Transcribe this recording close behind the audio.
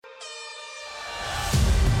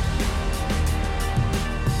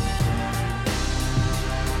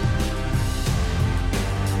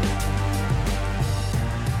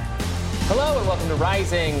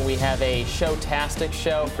Rising. We have a show-tastic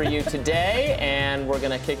show for you today, and we're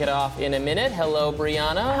going to kick it off in a minute. Hello,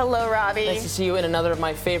 Brianna. Hello, Robbie. Nice to see you in another of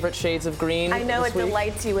my favorite shades of green. I know it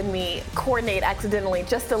delights you when we coordinate accidentally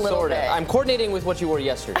just a little bit. I'm coordinating with what you wore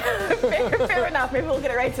yesterday. Fair enough. Maybe we'll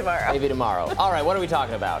get it right tomorrow. Maybe tomorrow. All right, what are we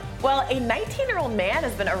talking about? Well, a 19-year-old man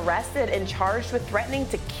has been arrested and charged with threatening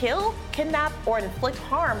to kill, kidnap, or inflict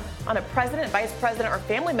harm on a president, vice president, or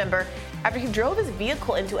family member after he drove his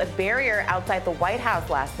vehicle into a barrier outside the White House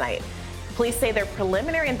last night. Police say their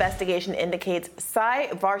preliminary investigation indicates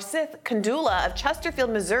Varshith Kandula of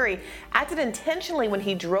Chesterfield, Missouri, acted intentionally when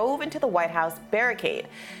he drove into the White House barricade.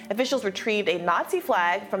 Officials retrieved a Nazi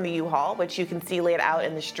flag from the U-Haul, which you can see laid out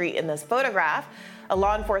in the street in this photograph. A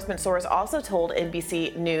law enforcement source also told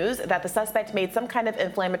NBC News that the suspect made some kind of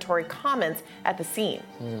inflammatory comments at the scene.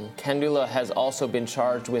 Kandula has also been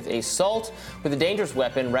charged with assault with a dangerous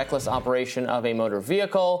weapon, reckless operation of a motor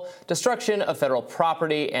vehicle, destruction of federal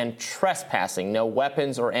property, and trespassing. No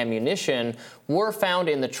weapons or ammunition were found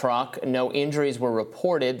in the truck. No injuries were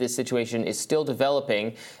reported. This situation is still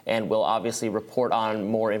developing, and we'll obviously report on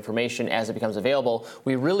more information as it becomes available.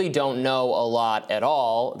 We really don't know a lot at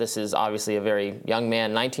all. This is obviously a very young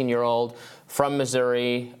man, 19-year-old, from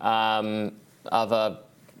Missouri, of a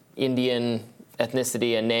Indian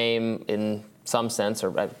ethnicity, a name in some sense,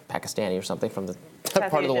 or Pakistani or something from the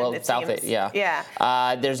part of the world, South Asia.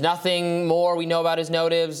 Yeah. There's nothing more we know about his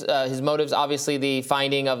motives. His motives, obviously, the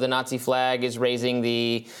finding of the Nazi flag is raising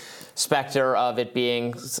the specter of it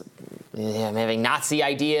being having Nazi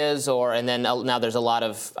ideas, and then now there's a lot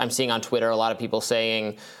of, I'm seeing on Twitter, a lot of people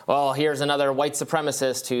saying, well, here's another white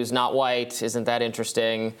supremacist who's not white. Isn't that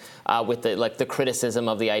interesting? With the criticism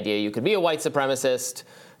of the idea you could be a white supremacist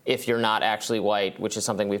if you're not actually white, which is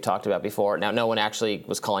something we've talked about before. Now, no one actually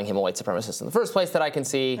was calling him a white supremacist in the first place that I can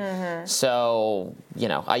see. Mm-hmm. So,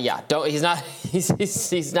 he's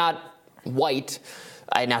not white.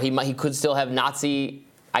 Now, he could still have Nazi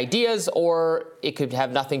ideas, or it could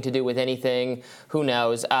have nothing to do with anything. Who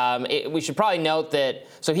knows? We should probably note that,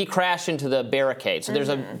 so he crashed into the barricade. So there's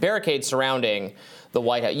a barricade surrounding the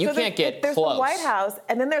White House. You can't get close. There's the White House,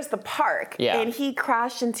 and then there's the park. Yeah. And he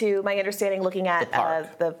crashed into, my understanding, looking at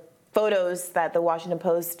the photos that the Washington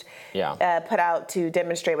Post put out to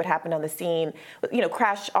demonstrate what happened on the scene,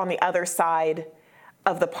 crashed on the other side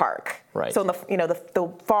of the park. Right. So on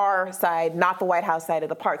the far side, not the White House side of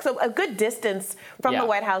the park. So a good distance from the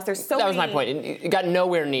White House. That was my point. It got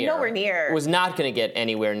nowhere near. Nowhere near. It was not going to get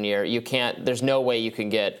anywhere near. You can't. There's no way you can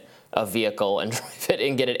get a vehicle and drive it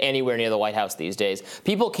and get it anywhere near the White House these days.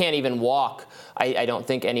 People can't even walk, I don't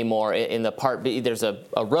think, anymore in the park. There's a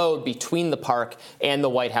road between the park and the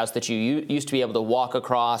White House that you used to be able to walk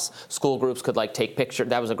across. School groups could take pictures.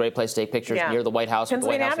 That was a great place to take pictures near the White House with the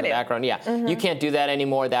White House in the background. Yeah, mm-hmm. You can't do that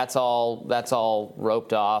anymore. That's all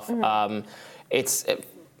roped off. Mm-hmm.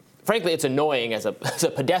 Frankly, it's annoying as a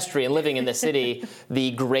pedestrian living in the city,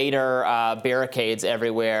 the greater barricades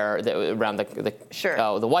everywhere around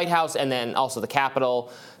the White House, and then also the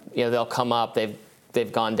Capitol. They'll come up.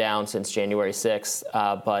 They've gone down since January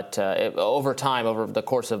 6th, but over the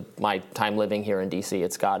course of my time living here in D.C.,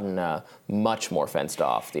 it's gotten much more fenced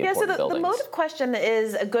off, the important buildings. The motive question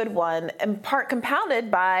is a good one, in part compounded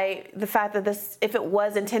by the fact that if it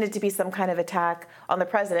was intended to be some kind of attack on the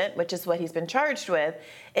president, which is what he's been charged with,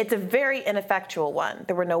 it's a very ineffectual one.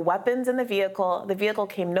 There were no weapons in the vehicle. The vehicle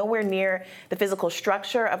came nowhere near the physical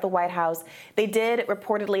structure of the White House. They did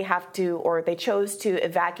reportedly they chose to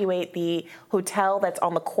evacuate the hotel that's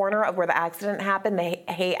on the corner of where the accident happened, the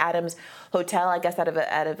Hay Adams Hotel, I guess out of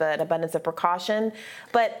an abundance of precaution.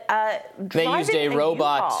 But they used a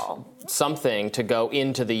robot something to go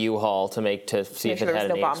into the U-Haul to see if it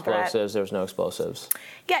had any explosives. There was no explosives.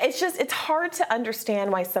 Yeah, it's hard to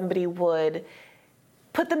understand why somebody would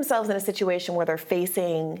put themselves in a situation where they're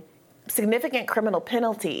facing significant criminal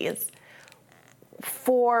penalties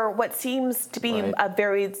for what seems to be a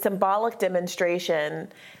very symbolic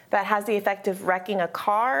demonstration that has the effect of wrecking a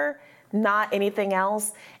car, not anything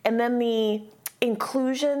else. And then the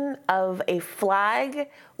inclusion of a flag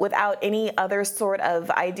without any other sort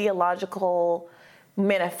of ideological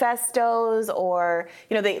manifestos, or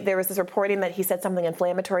there was this reporting that he said something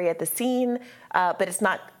inflammatory at the scene, but it's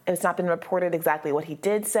not been reported exactly what he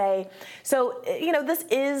did say. So this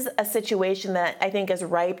is a situation that I think is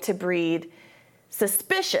ripe to breed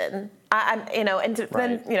suspicion. Then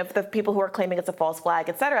for the people who are claiming it's a false flag,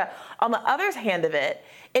 et cetera. On the other hand of it,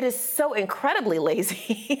 it is so incredibly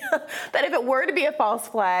lazy that if it were to be a false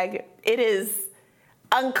flag, it is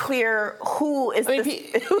unclear who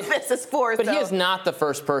this is for. But he is not the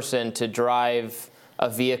first person to drive a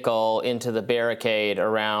vehicle into the barricade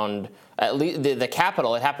around at least the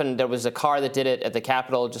Capitol. It happened, there was a car that did it at the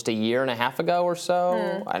Capitol just a year and a half ago or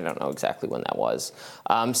so. I don't know exactly when that was.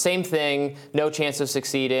 Same thing, no chance of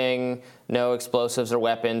succeeding, no explosives or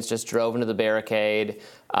weapons, just drove into the barricade.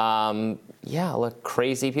 Yeah, look,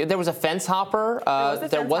 crazy people. There was a fence hopper.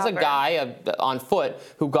 There was a guy on foot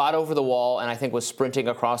who got over the wall and I think was sprinting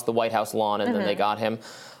across the White House lawn, and then they got him.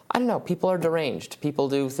 I don't know. People are deranged. People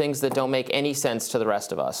do things that don't make any sense to the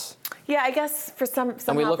rest of us. Yeah, I guess for somehow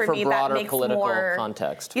and we look for me broader that makes political more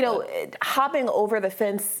context. You know, hopping over the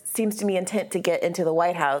fence seems to me intent to get into the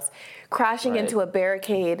White House, crashing into a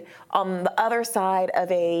barricade on the other side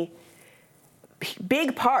of a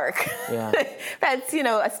big park. Yeah. That's, you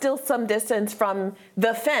know, still some distance from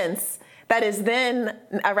the fence that is then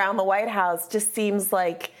around the White House. Just seems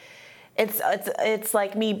like it's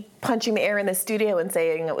like me punching the air in the studio and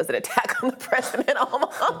saying it was an attack on the president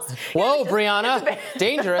almost. Whoa, Brianna,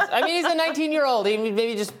 dangerous. I mean, he's a 19-year-old. He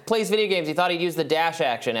maybe just plays video games. He thought he'd use the dash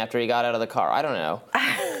action after he got out of the car. I don't know.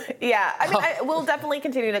 Yeah, I mean, we'll definitely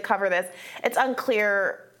continue to cover this. It's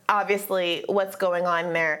unclear, obviously, what's going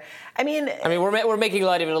on there. I mean, we're making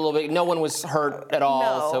light of it a little bit. No one was hurt at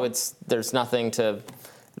all, so there's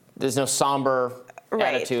no somber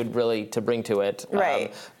attitude really to bring to it.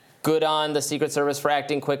 Right. Good on the Secret Service for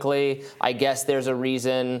acting quickly. I guess there's a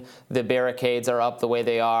reason the barricades are up the way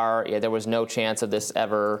they are. Yeah, there was no chance of this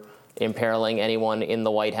ever imperiling anyone in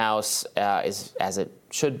the White House, as it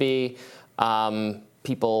should be.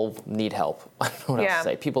 People need help. I don't know what else to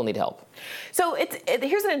say. People need help. So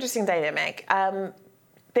here's an interesting dynamic.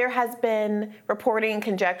 There has been reporting,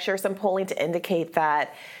 conjecture, some polling to indicate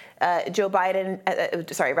that Joe Biden,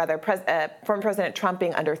 former President Trump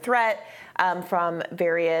being under threat from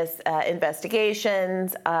various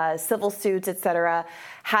investigations, civil suits, et cetera,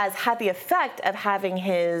 has had the effect of having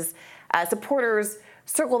his supporters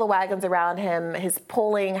circle the wagons around him. His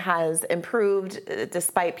polling has improved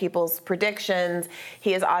despite people's predictions.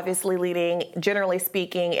 He is obviously leading, generally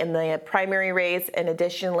speaking, in the primary race, and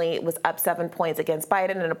additionally was up 7 points against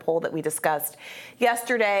Biden in a poll that we discussed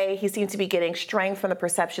yesterday. He seems to be getting strength from the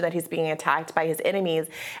perception that he's being attacked by his enemies.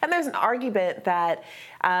 And there's an argument that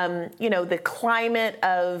the climate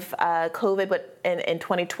of COVID, but in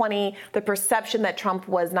 2020, the perception that Trump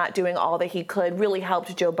was not doing all that he could really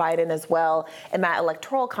helped Joe Biden as well in that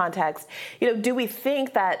electoral context. Do we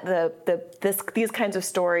think that these kinds of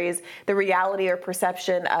stories, the reality or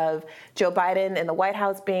perception of Joe Biden in the White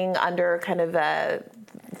House being under kind of a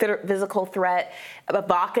physical threat,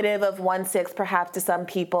 evocative of 1/6 perhaps to some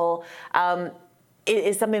people,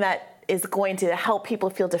 is something that is going to help people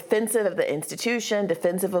feel defensive of the institution,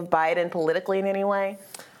 defensive of Biden politically in any way?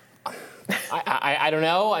 I don't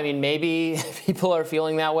know. I mean, maybe people are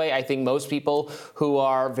feeling that way. I think most people who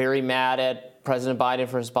are very mad at President Biden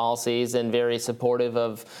for his policies and very supportive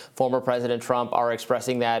of former President Trump are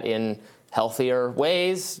expressing that in healthier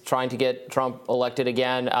ways, trying to get Trump elected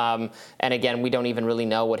again. And again, we don't even really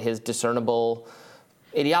know what his discernible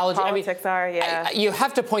ideology. Politics are, yeah. You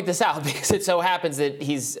have to point this out because it so happens that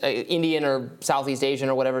he's Indian or Southeast Asian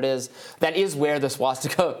or whatever it is. That is where the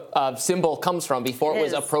swastika symbol comes from. Before it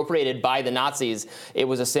was appropriated by the Nazis, it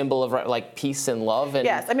was a symbol of like peace and love and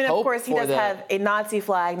yes, I mean, of course, he does have a Nazi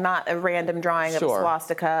flag, not a random drawing of a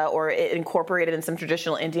swastika or it incorporated in some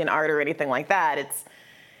traditional Indian art or anything like that.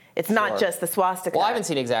 It's not just the swastika. Well, I haven't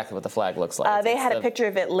seen exactly what the flag looks like. They had a picture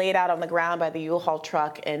of it laid out on the ground by the U-Haul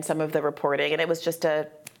truck in some of the reporting, and it was just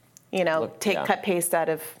cut, paste out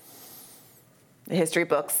of the history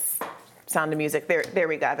books, Sound of Music. There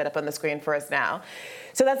we go. I have it up on the screen for us now.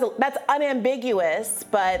 So that's unambiguous,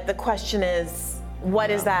 but the question is,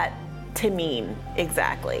 what is that to mean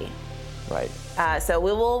exactly? Right. So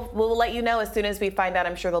we will let you know as soon as we find out.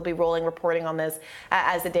 I'm sure they'll be rolling reporting on this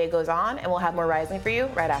as the day goes on, and we'll have more Rising for you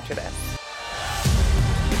right after this.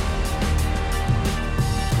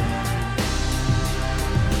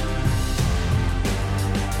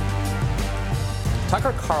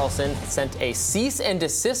 Tucker Carlson sent a cease and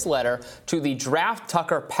desist letter to the Draft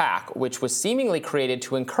Tucker PAC, which was seemingly created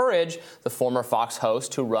to encourage the former Fox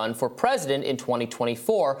host to run for president in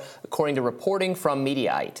 2024, according to reporting from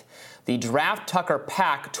Mediaite. The Draft Tucker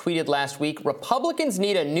PAC tweeted last week, "Republicans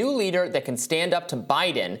need a new leader that can stand up to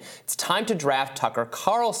Biden. It's time to draft Tucker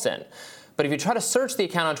Carlson." But if you try to search the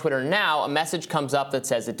account on Twitter now, a message comes up that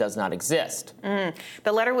says it does not exist.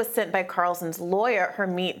 The letter was sent by Carlson's lawyer,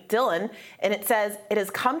 Hermeet Dillon, and it says, "It has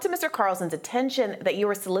come to Mr. Carlson's attention that you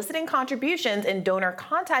are soliciting contributions and donor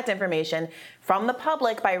contact information from the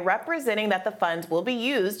public by representing that the funds will be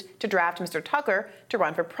used to draft Mr. Tucker to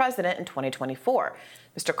run for president in 2024.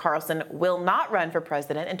 Mr. Carlson will not run for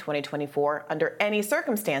president in 2024 under any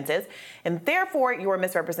circumstances, and therefore your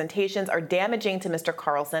misrepresentations are damaging to Mr.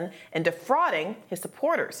 Carlson and defrauding his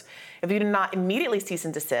supporters. If you do not immediately cease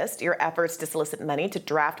and desist, your efforts to solicit money to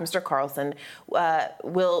draft Mr. Carlson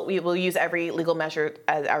we will use every legal measure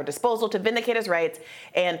at our disposal to vindicate his rights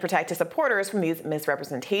and protect his supporters from these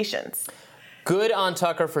misrepresentations." Good on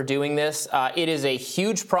Tucker for doing this. It is a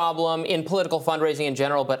huge problem in political fundraising in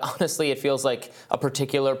general, but honestly, it feels like a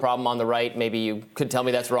particular problem on the right. Maybe you could tell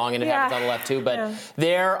me that's wrong and it happens on the left too, but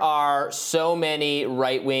there are so many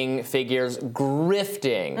right-wing figures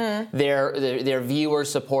grifting their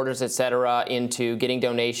viewers, supporters, etc., into getting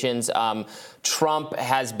donations. Trump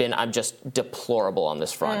has been, I'm just deplorable on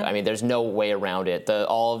this front. I mean, there's no way around it.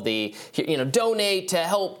 All of the, donate to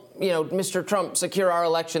help, Mr. Trump secure our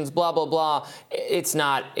elections, blah, blah, blah. It's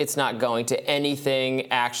not going to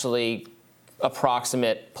anything actually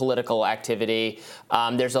approximate political activity.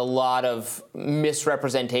 There's a lot of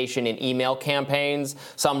misrepresentation in email campaigns.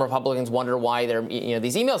 Some Republicans wonder why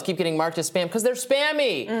these emails keep getting marked as spam, because they're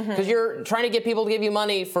spammy, because you're trying to get people to give you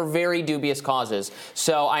money for very dubious causes.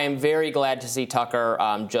 So I am very glad to see Tucker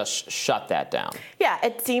just shut that down. Yeah,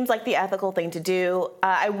 it seems like the ethical thing to do.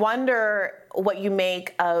 I wonder what you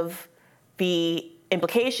make of the the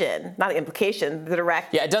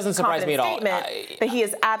direct. Yeah, it doesn't surprise me at all. That he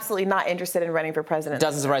is absolutely not interested in running for president. It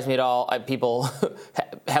doesn't surprise me at all. People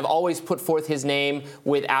have always put forth his name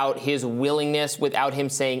without his willingness, without him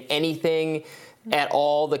saying anything at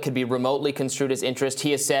all that could be remotely construed as interest.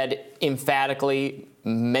 He has said emphatically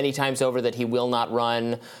many times over that he will not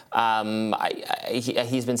run.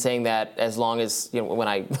 He's been saying that as long as when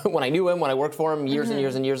I knew him, when I worked for him years and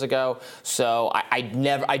years and years ago. So I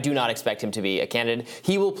do not expect him to be a candidate.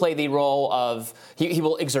 He will play the role of he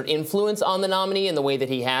will exert influence on the nominee in the way that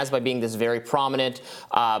he has by being this very prominent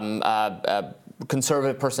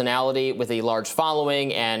conservative personality with a large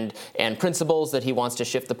following and principles that he wants to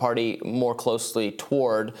shift the party more closely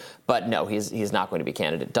toward. But no, he's not going to be a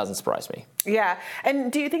candidate. It doesn't surprise me. Yeah.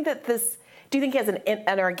 And do you think he has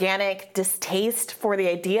an organic distaste for the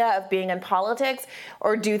idea of being in politics?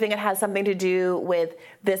 Or do you think it has something to do with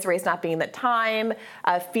this race not being the time,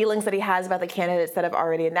 feelings that he has about the candidates that have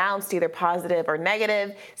already announced, either positive or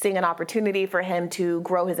negative, seeing an opportunity for him to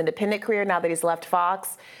grow his independent career now that he's left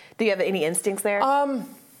Fox? Do you have any instincts there?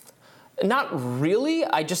 Not really.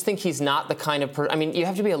 I just think he's not the kind of person. I mean, you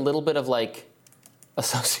have to be a little bit of like a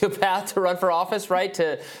sociopath to run for office, right?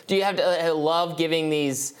 Do you have to love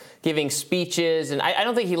giving speeches? And I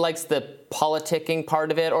don't think he likes the politicking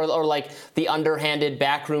part of it or like the underhanded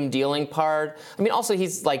backroom dealing part. I mean, also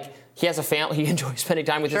he's like, he has a family. He enjoys spending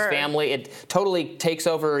time with his family. It totally takes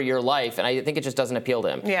over your life, and I think it just doesn't appeal to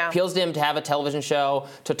him. Yeah. It appeals to him to have a television show,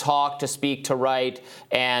 to talk, to speak, to write,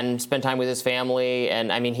 and spend time with his family.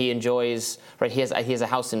 And I mean, he enjoys. Right, he has a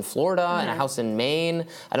house in Florida and a house in Maine.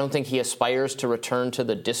 I don't think he aspires to return to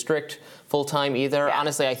the district full time either. Yeah.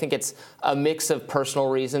 Honestly, I think it's a mix of personal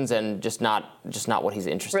reasons and just not what he's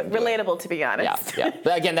interested in. Relatable, to be honest. Yeah.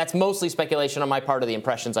 But again, that's mostly speculation on my part of the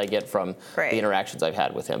impressions I get from the interactions I've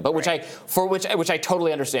had with him. But which I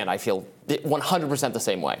totally understand. I feel 100% the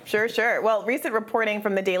same way. Sure. Well, recent reporting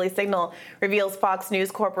from the Daily Signal reveals Fox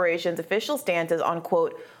News Corporation's official stances on,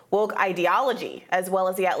 quote, woke ideology, as well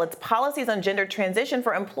as the outlet's policies on gender transition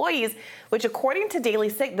for employees, which according to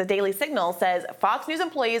the Daily Signal says Fox News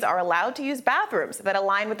employees are allowed to use bathrooms that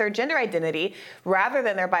align with their gender identity rather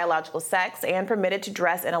than their biological sex and permitted to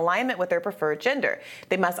dress in alignment with their preferred gender.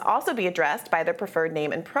 They must also be addressed by their preferred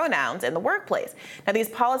name and pronouns in the workplace. Now, these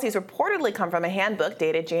policies reportedly come from a handbook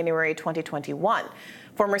dated January 2021.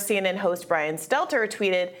 Former CNN host Brian Stelter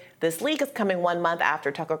tweeted, "This leak is coming 1 month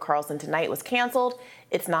after Tucker Carlson Tonight was canceled.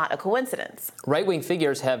 It's not a coincidence." Right-wing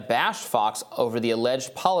figures have bashed Fox over the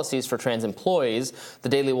alleged policies for trans employees. The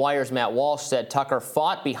Daily Wire's Matt Walsh said Tucker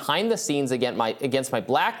fought behind the scenes against my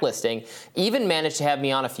blacklisting, even managed to have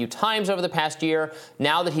me on a few times over the past year.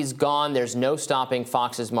 Now that he's gone, there's no stopping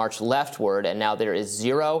Fox's march leftward, and now there is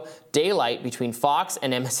zero daylight between Fox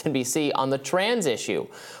and MSNBC on the trans issue.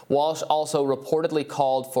 Walsh also reportedly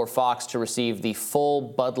called for Fox to receive the full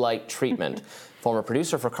Bud Light treatment. former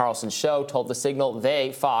producer for Carlson's show, told The Signal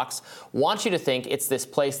they, Fox, want you to think it's this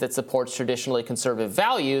place that supports traditionally conservative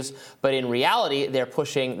values, but in reality, they're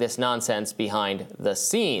pushing this nonsense behind the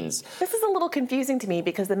scenes. This is a little confusing to me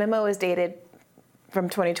because the memo is dated from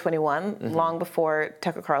 2021, long before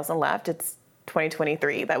Tucker Carlson left. It's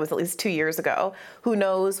 2023. That was at least 2 years ago. Who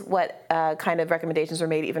knows what kind of recommendations were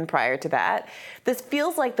made even prior to that? This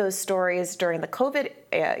feels like those stories during the COVID,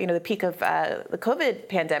 the peak of the COVID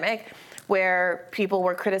pandemic, where people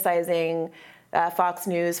were criticizing Fox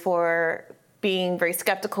News for being very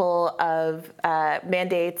skeptical of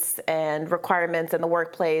mandates and requirements in the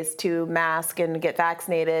workplace to mask and get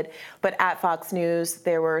vaccinated. But at Fox News,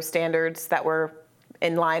 there were standards that were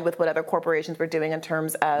in line with what other corporations were doing in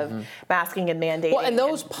terms of masking and mandating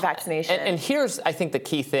and vaccination. And here's, I think, the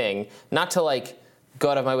key thing, not to go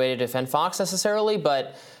out of my way to defend Fox necessarily,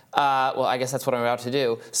 but well, I guess that's what I'm about to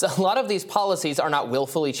do. So a lot of these policies are not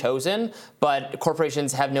willfully chosen, but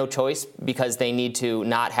corporations have no choice because they need to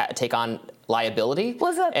not take on liability.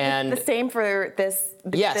 Was it the same for this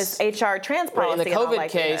HR trans policy? Right. In the COVID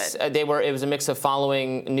case, it was a mix of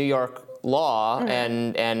following New York law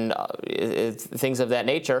and things of that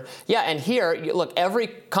nature. Yeah, and here, look, every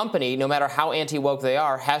company, no matter how anti-woke they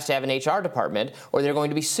are, has to have an HR department or they're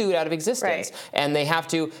going to be sued out of existence. Right. And they have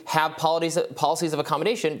to have policies of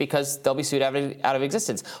accommodation because they'll be sued out of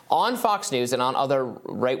existence. On Fox News and on other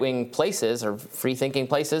right-wing places or free-thinking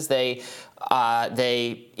places, they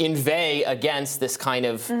inveigh against this kind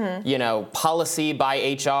of, policy by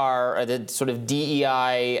HR, or the sort of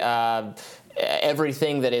DEI,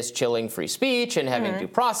 everything that is chilling free speech and having due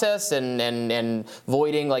process and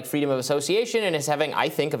voiding freedom of association, and is having, I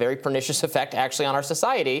think, a very pernicious effect actually on our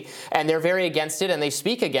society. And they're very against it and they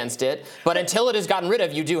speak against it. But until it is gotten rid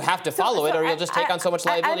of, you do have to follow it, or you'll just take on so much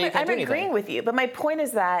liability you can't do anything. I'm agreeing with you, but my point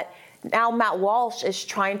is that now Matt Walsh is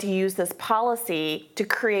trying to use this policy to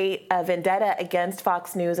create a vendetta against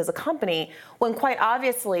Fox News as a company, when quite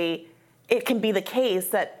obviously it can be the case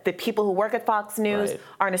that the people who work at Fox News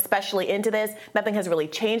aren't especially into this. Nothing has really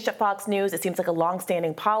changed at Fox News. It seems like a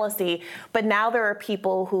longstanding policy. But now there are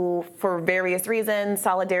people who, for various reasons,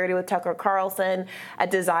 solidarity with Tucker Carlson, a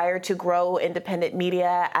desire to grow independent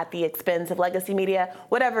media at the expense of legacy media,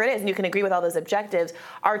 whatever it is, and you can agree with all those objectives,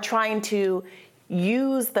 are trying to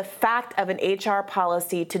use the fact of an HR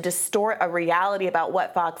policy to distort a reality about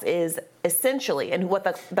what Fox is essentially and what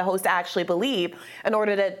the hosts actually believe in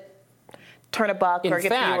order to turn a buck or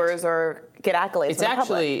get viewers or get accolades. It's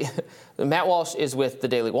actually, Matt Walsh is with the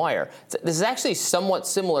Daily Wire. This is actually somewhat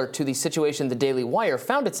similar to the situation the Daily Wire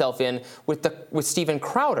found itself in with Steven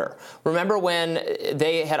Crowder. Remember when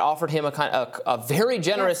they had offered him a very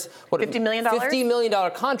generous $50 million $50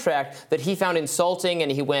 million contract that he found insulting,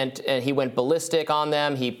 and he went ballistic on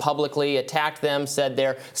them. He publicly attacked them, said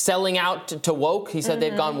they're selling out to woke. He said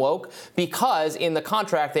they've gone woke because in the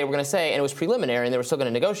contract they were going to say, and it was preliminary and they were still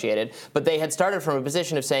going to negotiate it, but they had started from a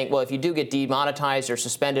position of saying, well, if you do get demonetized or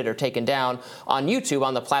suspended or taken down on YouTube,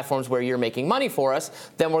 on the platforms where you're making money for us,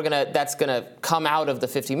 then that's gonna come out of the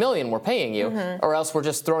 $50 million we're paying you, or else we're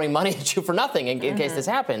just throwing money at you for nothing in case this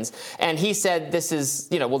happens. And he said, this is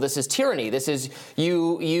tyranny. This is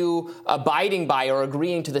you abiding by or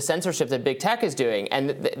agreeing to the censorship that big tech is doing.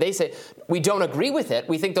 And they say, we don't agree with it.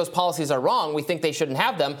 We think those policies are wrong. We think they shouldn't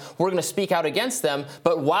have them. We're going to speak out against them.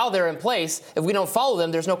 But while they're in place, if we don't follow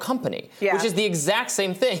them, there's no company, which is the exact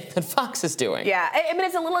same thing that Fox is doing. Yeah, I mean,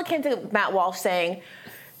 it's a little akin to Matt Walsh saying,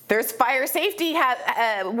 there's fire safety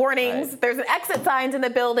warnings. There's an exit signs in the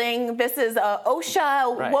building. This is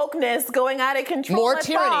OSHA wokeness going out of control. More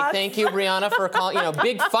tyranny. Fox. Thank you, Brianna, for calling.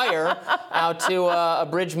 Big fire out to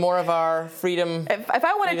abridge more of our freedom. If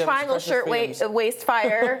I want a triangle shirt waist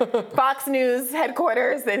fire, Fox News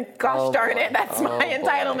headquarters, then gosh darn it, that's my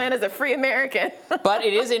entitlement as a free American. But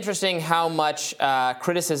it is interesting how much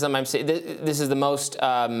criticism I'm seeing. This is the most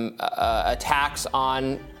attacks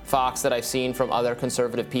on Fox that I've seen from other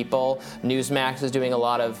conservative people. Newsmax is doing a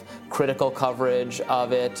lot of critical coverage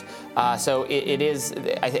of it. So it is,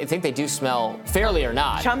 I think they do smell, fairly or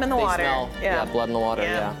not. Chum in the water. Smell, blood in the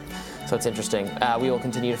water, So it's interesting. We will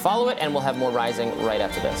continue to follow it, and we'll have more Rising right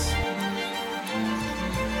after this.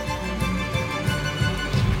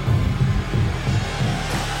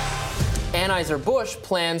 Anheuser-Busch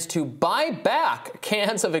plans to buy back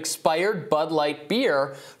cans of expired Bud Light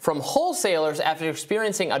beer from wholesalers after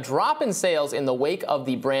experiencing a drop in sales in the wake of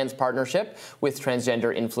the brand's partnership with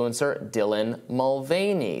transgender influencer Dylan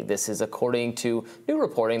Mulvaney. This is according to new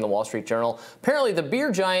reporting in the Wall Street Journal. Apparently, the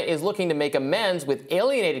beer giant is looking to make amends with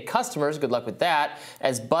alienated customers, good luck with that,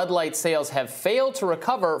 as Bud Light sales have failed to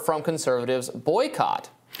recover from conservatives' boycott.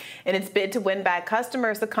 In its bid to win back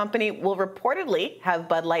customers, the company will reportedly have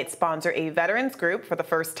Bud Light sponsor a veterans group for the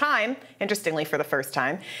first time, interestingly for the first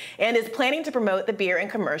time, and is planning to promote the beer in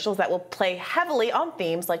commercials that will play heavily on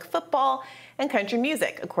themes like football and country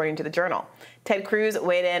music, according to the Journal. Ted Cruz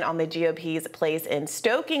weighed in on the GOP's place in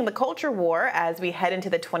stoking the culture war as we head into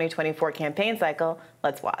the 2024 campaign cycle.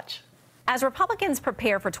 Let's watch. As Republicans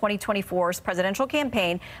prepare for 2024's presidential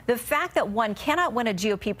campaign, the fact that one cannot win a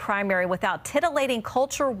GOP primary without titillating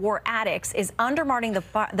culture war addicts is undermining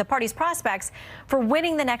the party's prospects for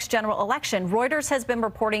winning the next general election. Reuters has been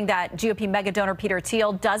reporting that GOP mega donor Peter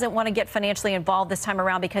Thiel doesn't want to get financially involved this time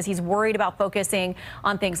around because he's worried about focusing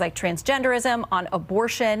on things like transgenderism, on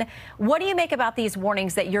abortion. What do you make about these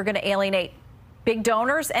warnings that you're going to alienate big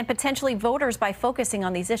donors and potentially voters by focusing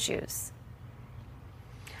on these issues?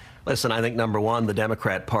 Listen, I think, number one, the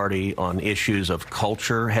Democrat Party on issues of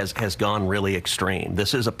culture has gone really extreme.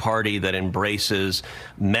 This is a party that embraces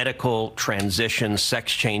medical transitions,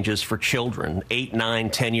 sex changes for children, 8,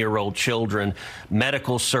 9, 10-year-old children,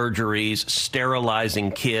 medical surgeries,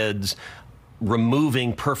 sterilizing kids,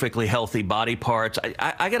 removing perfectly healthy body parts.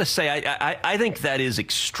 I got to say, I think that is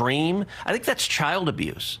extreme. I think that's child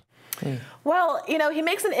abuse. Well, you know, he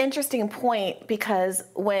makes an interesting point because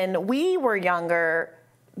when we were younger,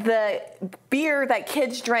 the beer that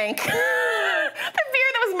kids drank, the beer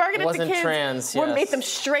that was marketed to kids, trans, would yes. make them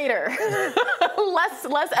straighter, less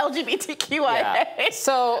LGBTQIA. Yeah.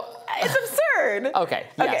 So it's absurd. Okay.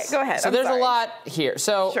 Yes. Okay, go ahead. So I'm there's sorry. a lot here.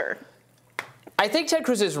 So Sure. I think Ted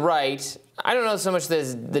Cruz is right. I don't know so much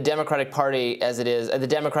the Democratic Party as it is the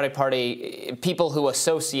Democratic Party. People who are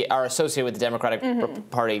associated with the Democratic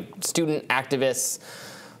Party, student activists,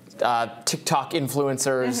 TikTok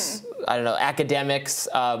influencers, I don't know, academics,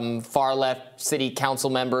 far left city council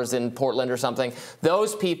members in Portland or something.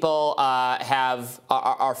 Those people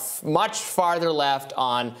are much farther left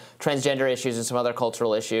on transgender issues and some other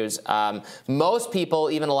cultural issues. Most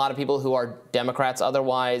people, even a lot of people who are Democrats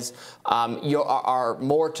otherwise, are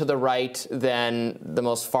more to the right than the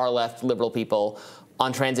most far left liberal people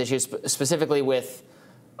on trans issues, specifically with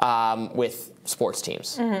sports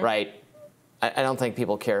teams, right? I don't think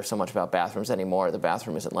people care so much about bathrooms anymore. The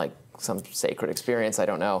bathroom isn't like some sacred experience. I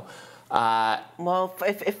don't know. Well,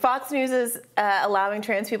 if Fox News is allowing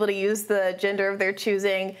trans people to use the gender of their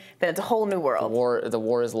choosing, then it's a whole new world. The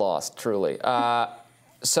war is lost, truly.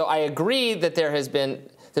 So I agree that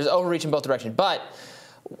there's overreach in both directions. But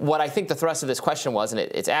what I think the thrust of this question was, and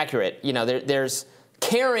it's accurate, you know, there's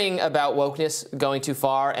caring about wokeness going too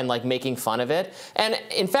far and like making fun of it. And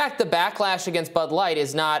in fact, the backlash against Bud Light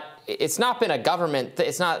it's not been a government,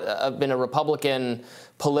 it's not been a Republican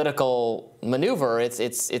political maneuver.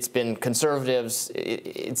 It's been conservatives.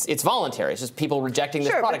 It's voluntary. It's just people rejecting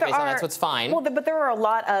this product based on that's what's fine. Well, but there are a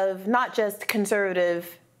lot of not just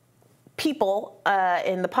conservative people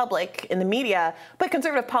in the public, in the media, but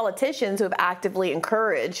conservative politicians who have actively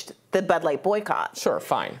encouraged the Bud Light boycott. Sure,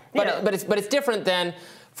 fine. But it's different than,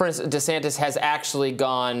 for instance, DeSantis has actually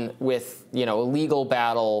gone with, you know, a legal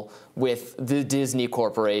battle with the Disney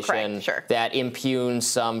Corporation. Correct, sure. That impugns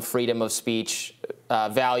some freedom of speech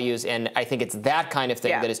values, and I think it's that kind of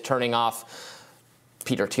thing that is turning off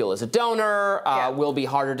Peter Thiel as a donor. Will be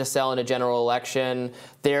harder to sell in a general election.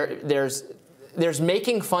 There's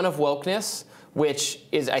making fun of wokeness, which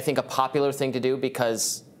is, I think, a popular thing to do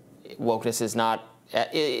because wokeness is not.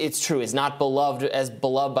 It's true. It's not beloved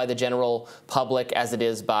by the general public as it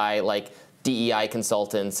is by like DEI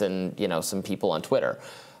consultants and, you know, some people on Twitter.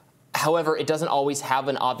 However, it doesn't always have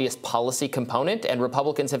an obvious policy component, and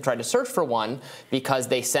Republicans have tried to search for one because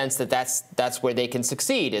they sense that that's where they can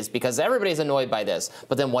succeed, is because everybody's annoyed by this.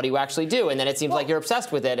 But then what do you actually do? And then it seems like you're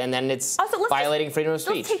obsessed with it, and then it's violating freedom of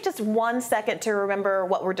speech. Let's take just 1 second to remember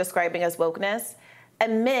what we're describing as wokeness.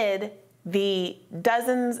 Amid the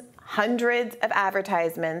dozens, hundreds of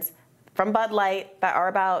advertisements from Bud Light that are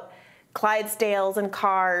about Clydesdales and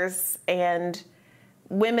cars and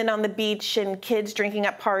women on the beach and kids drinking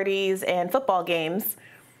at parties and football games,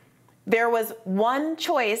 there was one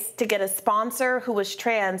choice to get a sponsor who was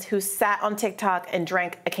trans who sat on TikTok and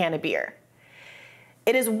drank a can of beer.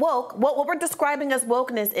 It is woke. What we're describing as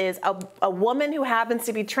wokeness is a woman who happens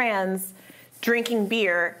to be trans drinking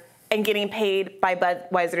beer and getting paid by Bud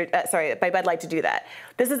Light to do that.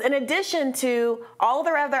 This is in addition to all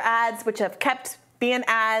their other ads, which have kept being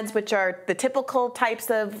ads, which are the typical types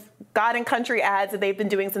of God and country ads that they've been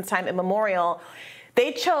doing since time immemorial.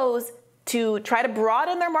 They chose to try to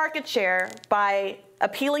broaden their market share by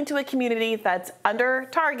appealing to a community that's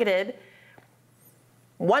under-targeted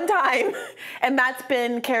one time, and that's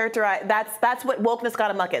been characterized. That's what wokeness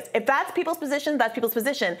got amok is. If that's people's position, that's people's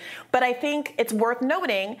position. But I think it's worth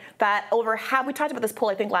noting that over half, we talked about this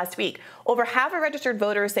poll I think last week, over half of registered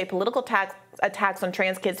voters say political attacks on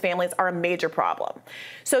trans kids' families are a major problem.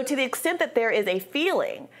 So to the extent that there is a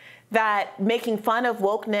feeling that making fun of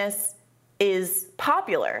wokeness is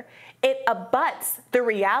popular, it abuts the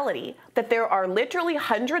reality that there are literally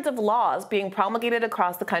hundreds of laws being promulgated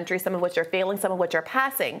across the country, some of which are failing, some of which are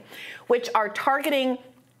passing, which are targeting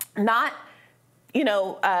not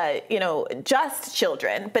just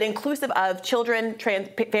children, but inclusive of children,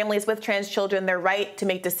 families with trans children, their right to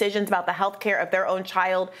make decisions about the health care of their own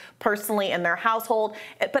child personally in their household,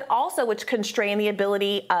 but also which constrain the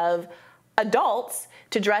ability of adults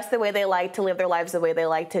to dress the way they like, to live their lives the way they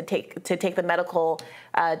like, to take the medical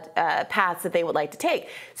paths that they would like to take.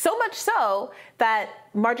 So much so that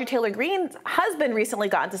Marjorie Taylor Greene's husband recently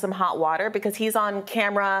got into some hot water because he's on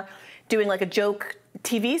camera doing like a joke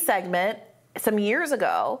TV segment some years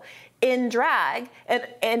ago in drag and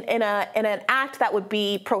in an act that would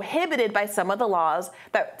be prohibited by some of the laws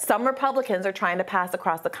that some Republicans are trying to pass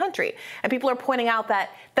across the country. And people are pointing out that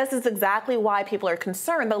this is exactly why people are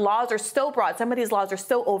concerned. The laws are so broad. Some of these laws are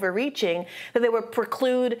so overreaching that they would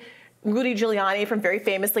preclude Rudy Giuliani from very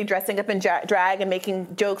famously dressing up in drag and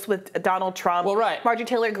making jokes with Donald Trump. Well, right. Marjorie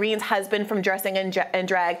Taylor Greene's husband from dressing in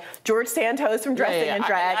drag. George Santos from dressing in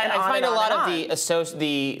drag. I find a lot of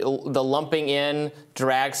the lumping in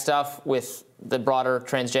drag stuff with the broader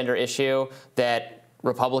transgender issue that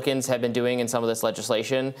Republicans have been doing in some of this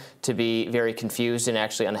legislation to be very confused and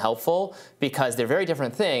actually unhelpful because they're very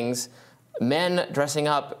different things. Men dressing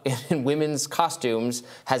up in women's costumes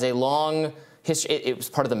has a long history. It was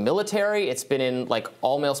part of the military. It's been in like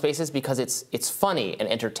all male spaces because it's funny and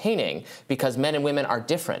entertaining because men and women are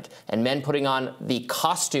different. And men putting on the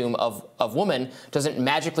costume of woman doesn't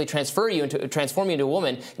magically transform you into a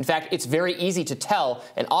woman. In fact, it's very easy to tell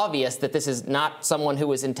and obvious that this is not someone who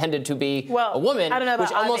was intended to be a woman, I don't know about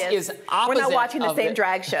which almost obvious. is opposite. We're not watching the same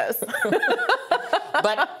drag shows.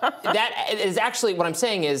 But that is actually what I'm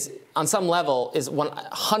saying is, on some level, is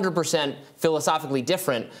 100% philosophically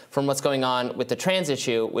different from what's going on with the trans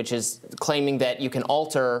issue, which is claiming that you can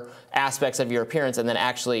alter aspects of your appearance and then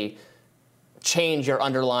actually change your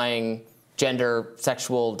underlying gender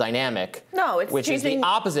sexual dynamic. No, it's which changing, is the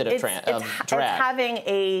opposite of drag. It's having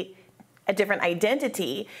a different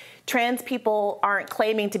identity. Trans people aren't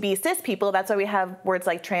claiming to be cis people. That's why we have words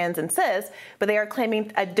like trans and cis, but they are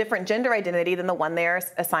claiming a different gender identity than the one they are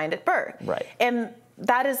assigned at birth. Right. And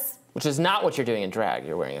that is... Which is not what you're doing in drag.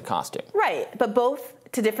 You're wearing a costume. Right. But both,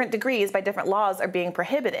 to different degrees, by different laws, are being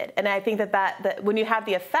prohibited. And I think that when you have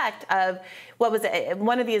the effect of, what was it,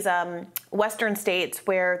 one of these Western states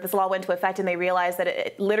where this law went into effect and they realized that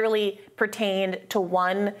it literally pertained to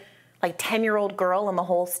one 10-year-old girl in the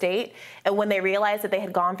whole state. And when they realized that they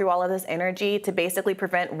had gone through all of this energy to basically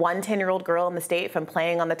prevent one 10-year-old girl in the state from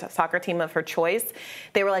playing on the soccer team of her choice,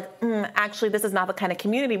 they were like, actually, this is not the kind of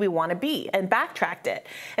community we want to be, and backtracked it.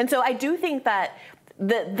 And so I do think that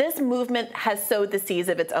this movement has sowed the seeds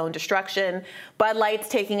of its own destruction. Bud Light's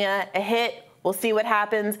taking a hit. We'll see what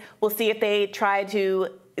happens. We'll see if they try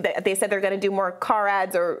to... They said they're going to do more car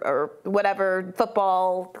ads or whatever,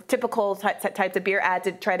 football, typical types of beer ads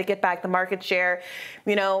to try to get back the market share.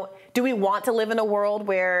 Do we want to live in a world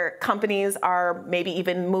where companies are maybe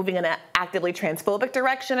even moving in an actively transphobic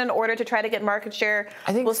direction in order to try to get market share?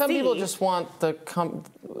 I think some people just want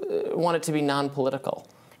it to be non-political.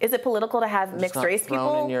 Is it political to have mixed race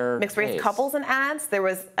people, mixed race couples in ads? There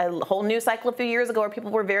was a whole news cycle a few years ago where people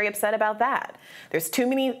were very upset about that. There's too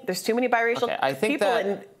many biracial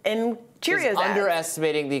people in Cheerios ads.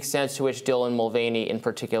 Underestimating the extent to which Dylan Mulvaney in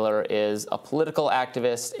particular is a political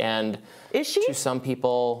activist and to some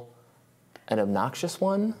people an obnoxious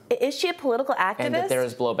one. Is she a political activist? And that there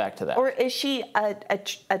is blowback to that. Or is she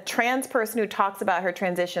a trans person who talks about her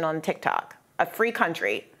transition on TikTok? A free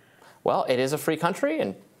country. Well, it is a free country,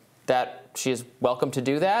 and that she is welcome to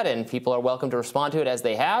do that, and people are welcome to respond to it as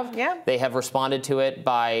they have. Yeah. They have responded to it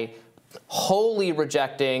by wholly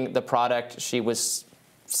rejecting the product she was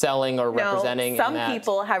selling or representing. Some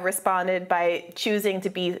people have responded by choosing to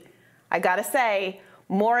be, I gotta say,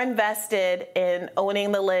 more invested in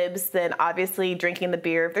owning the libs than obviously drinking the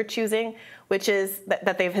beer if they're choosing, which is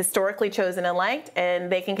that they've historically chosen and liked,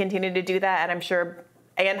 and they can continue to do that. And I'm sure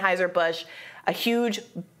Anheuser-Busch, a huge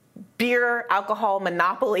beer alcohol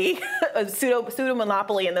monopoly, a pseudo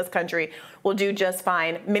monopoly in this country, will do just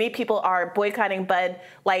fine. Many people are boycotting Bud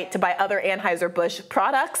Light to buy other Anheuser-Busch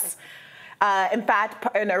products. In fact,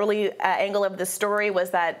 an early angle of the story was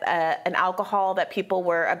that an alcohol that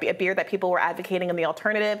a beer that people were advocating in the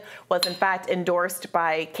alternative was in fact endorsed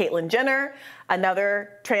by Caitlyn Jenner,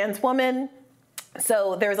 another trans woman.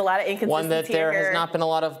 So there's a lot of inconsistency. One that there has not been a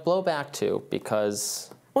lot of blowback to because.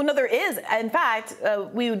 Well, no, there is. In fact,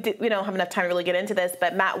 we don't have enough time to really get into this,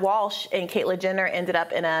 but Matt Walsh and Caitlyn Jenner ended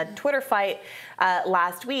up in a Twitter fight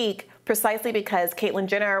last week, precisely because Caitlyn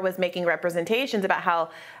Jenner was making representations about how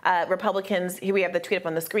Republicans, here we have the tweet up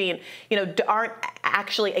on the screen, aren't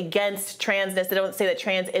actually against transness. They don't say that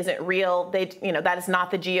trans isn't real. That is not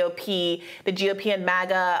the GOP. The GOP and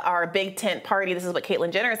MAGA are a big tent party. This is what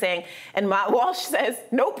Caitlyn Jenner is saying. And Matt Walsh says,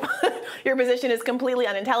 nope, your position is completely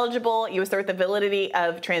unintelligible. You assert the validity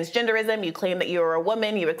of transgenderism. You claim that you are a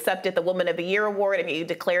woman. You accepted the Woman of the Year award, and you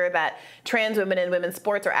declare that trans women in women's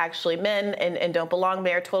sports are actually men and don't belong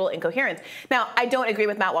there. Total incoherence. Now, I don't agree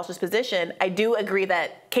with Matt Walsh's position. I do agree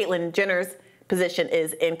that Caitlyn Jenner's position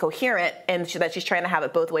is incoherent and that she's trying to have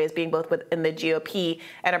it both ways, being both within the GOP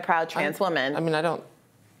and a proud trans woman.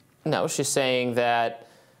 No, she's saying that,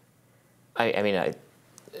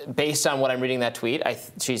 based on what I'm reading that tweet,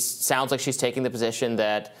 she sounds like she's taking the position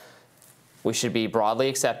that we should be broadly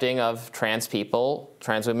accepting of trans people.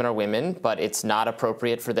 Trans women are women, but it's not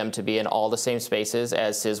appropriate for them to be in all the same spaces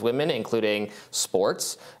as cis women, including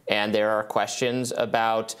sports. And there are questions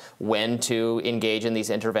about when to engage in these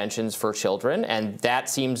interventions for children. And that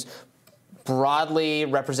seems broadly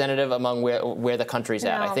representative among where the country's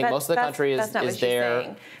at. I think most of the country is there.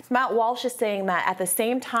 Saying. Matt Walsh is saying that at the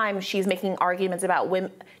same time she's making arguments about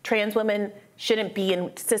trans women shouldn't be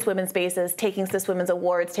in cis women's spaces, taking cis women's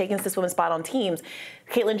awards, taking cis women's spot on teams.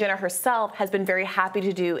 Caitlyn Jenner herself has been very happy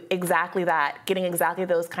to do exactly that, getting exactly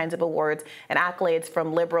those kinds of awards and accolades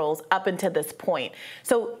from liberals up until this point.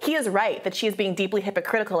 So he is right that she is being deeply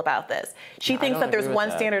hypocritical about this. She thinks that there's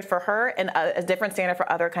one standard for her and a different standard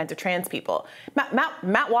for other kinds of trans people.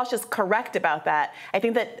 Matt Walsh is correct about that. I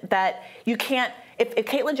think that you can't, if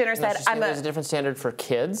Caitlyn Jenner said, there's a different standard for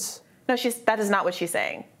kids? No, that is not what she's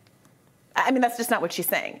saying. That's just not what she's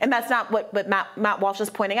saying. And that's not what Matt Walsh is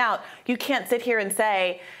pointing out. You can't sit here and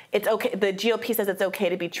say it's okay. The GOP says it's okay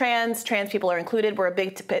to be trans. Trans people are included. We're a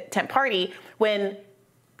big tent party when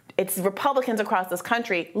it's Republicans across this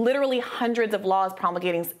country, literally hundreds of laws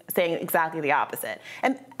promulgating saying exactly the opposite.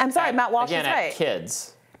 And I'm sorry, Matt Walsh is right. At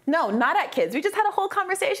kids. No, not at kids. We just had a whole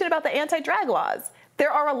conversation about the anti-drag laws.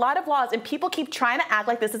 There are a lot of laws, and people keep trying to act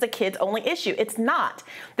like this is a kids-only issue. It's not.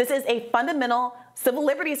 This is a fundamental civil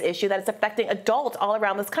liberties issue that is affecting adults all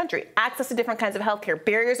around this country. Access to different kinds of healthcare.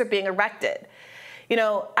 Barriers are being erected.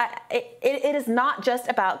 It is not just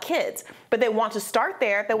about kids, but they want to start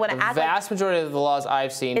there. They want to act. The vast majority of the laws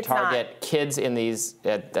I've seen target kids in these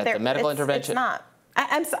at the medical intervention. It's not.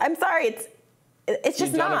 I'm sorry. It's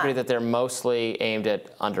just not. You don't agree that they're mostly aimed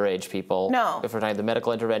at underage people? No. If we're talking the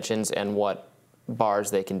medical interventions and what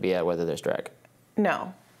bars they can be at, whether there's drag?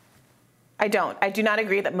 No. I don't. I do not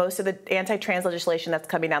agree that most of the anti-trans legislation that's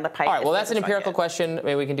coming down the pipe. All right. Well, that's an empirical question.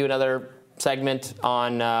 Maybe we can do another segment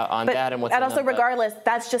on that and what's. And also, regardless,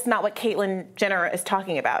 that's just not what Caitlyn Jenner is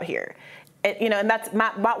talking about here. And that's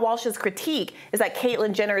Matt Walsh's critique is that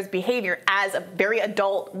Caitlyn Jenner's behavior as a very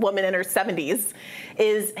adult woman in her 70s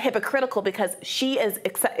is hypocritical because she is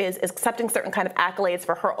accepting certain kind of accolades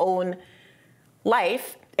for her own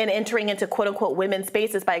life and entering into quote-unquote women's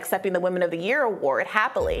spaces by accepting the Women of the Year award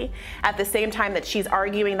happily, at the same time that she's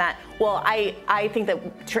arguing that, well, I think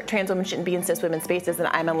that trans women shouldn't be in cis women's spaces and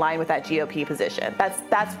I'm in line with that GOP position.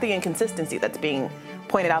 That's the inconsistency that's being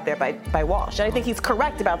pointed out there by Walsh. And I think he's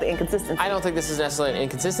correct about the inconsistency. I don't think this is necessarily an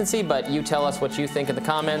inconsistency, but you tell us what you think in the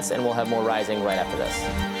comments and we'll have more Rising right after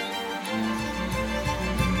this.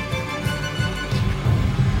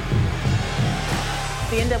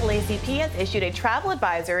 The NAACP has issued a travel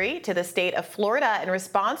advisory to the state of Florida in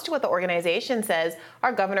response to what the organization says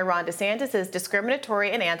are Governor Ron DeSantis'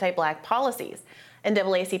 discriminatory and anti-black policies.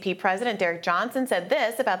 NAACP President Derek Johnson said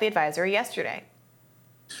this about the advisory yesterday.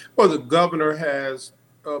 Well, the governor has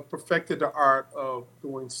perfected the art of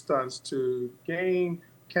doing stunts to gain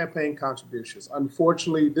campaign contributions.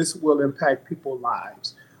 Unfortunately, this will impact people's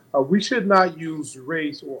lives. We should not use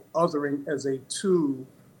race or othering as a tool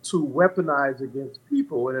to weaponize against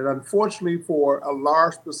people. And unfortunately, for a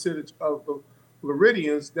large percentage of the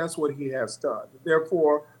Floridians, that's what he has done.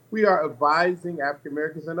 Therefore, we are advising African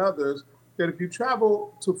Americans and others that if you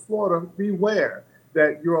travel to Florida, beware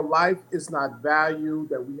that your life is not valued,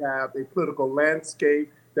 that we have a political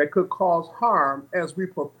landscape that could cause harm as we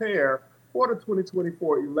prepare for the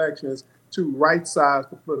 2024 elections to right-size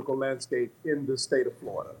the political landscape in the state of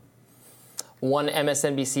Florida. One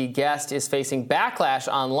MSNBC guest is facing backlash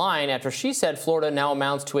online after she said Florida now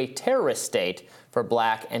amounts to a terrorist state for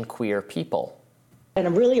Black and queer people. And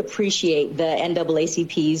I really appreciate the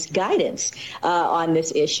NAACP's guidance on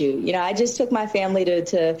this issue. You know, I just took my family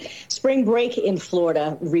to spring break in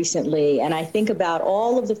Florida recently, and I think about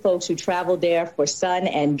all of the folks who traveled there for sun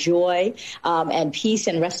and joy and peace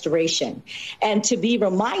and restoration. And to be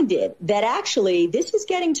reminded that actually this is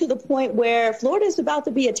getting to the point where Florida is about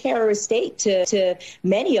to be a terrorist state to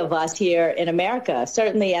many of us here in America.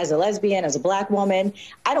 Certainly as a lesbian, as a Black woman,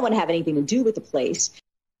 I don't want to have anything to do with the place.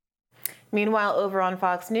 Meanwhile, over on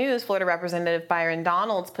Fox News, Florida Representative Byron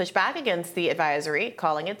Donalds pushed back against the advisory,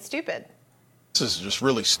 calling it stupid. This is just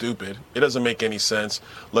really stupid. It doesn't make any sense.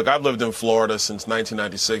 Look, I've lived in Florida since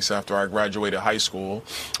 1996 after I graduated high school.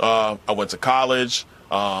 I went to college,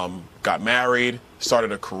 got married,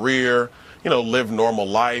 started a career, lived normal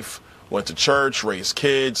life. Went to church, raised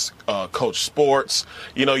kids, coached sports.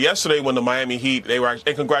 Yesterday when the Miami Heat,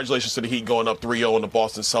 and congratulations to the Heat going up 3-0 on the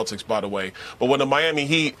Boston Celtics, by the way. But when the Miami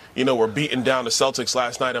Heat, were beating down the Celtics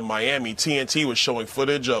last night in Miami, TNT was showing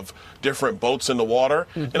footage of different boats in the water.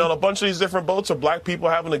 Mm-hmm. And on a bunch of these different boats are Black people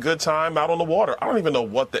having a good time out on the water. I don't even know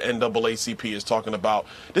what the NAACP is talking about.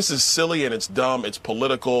 This is silly and it's dumb. It's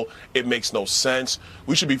political. It makes no sense.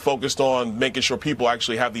 We should be focused on making sure people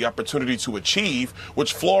actually have the opportunity to achieve,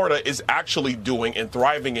 which Florida is actually doing and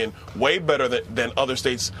thriving in way better than other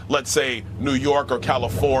states, let's say New York or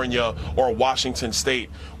California or Washington State.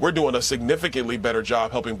 We're doing a significantly better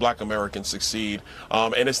job helping Black Americans succeed.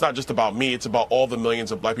 And it's not just about me, it's about all the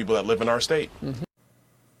millions of Black people that live in our state. Mm-hmm.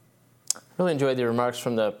 Really enjoyed the remarks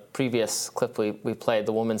from the previous clip we played,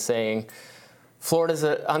 the woman saying, Florida's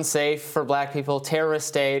unsafe for Black people, terrorist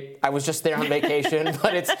state. I was just there on vacation,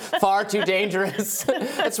 but it's far too dangerous.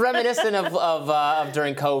 It's reminiscent of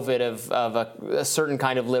during COVID of a certain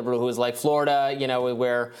kind of liberal who was like Florida,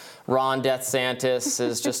 where Ron DeSantis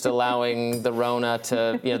is just allowing the Rona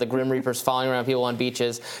to, the Grim Reapers following around people on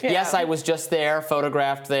beaches. Yeah. Yes, I was just there,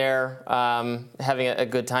 photographed there, having a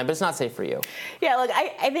good time, but it's not safe for you. Yeah, look,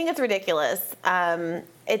 I think it's ridiculous.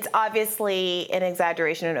 It's obviously an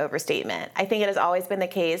exaggeration and overstatement. I think it has always been the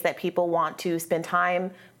case that people want to spend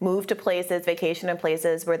time, move to places, vacation in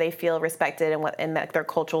places where they feel respected and that their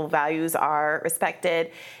cultural values are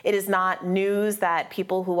respected. It is not news that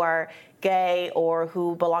people who are gay or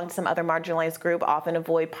who belong to some other marginalized group often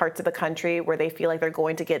avoid parts of the country where they feel like they're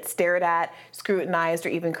going to get stared at, scrutinized, or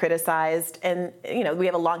even criticized. And, we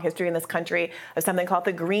have a long history in this country of something called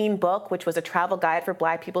the Green Book, which was a travel guide for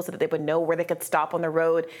Black people so that they would know where they could stop on the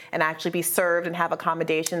road and actually be served and have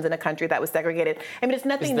accommodations in a country that was segregated. I mean, it's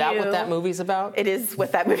nothing new. Is that what that movie's about? It is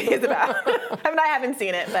what that movie is about. I haven't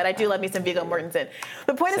seen it, but I do love me some Viggo Mortensen.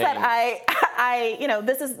 The point is that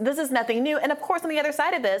this is nothing new. And of course, on the other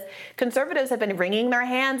side of this, conservatives have been wringing their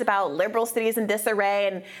hands about liberal cities in disarray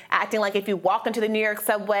and acting like if you walk into the New York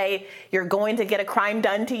subway, you're going to get a crime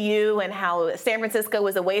done to you, and how San Francisco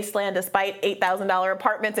is a wasteland despite $8,000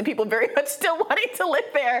 apartments and people very much still wanting to live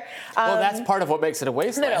there. Well, that's part of what makes it a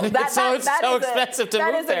wasteland. It's so expensive to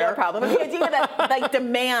move there. That is a real problem. The idea that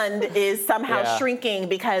demand is somehow shrinking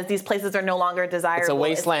because these places are no longer desirable. It's a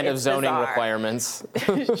wasteland of zoning bizarre. Requirements.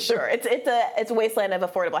 Sure, it's a wasteland of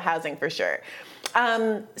affordable housing for sure.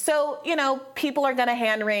 People are going to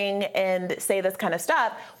hand wring and say this kind of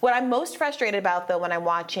stuff. What I'm most frustrated about, though, when I'm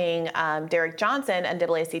watching Derek Johnson,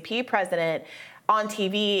 NAACP president, on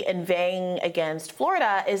TV inveighing against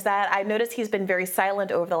Florida, is that I noticed he's been very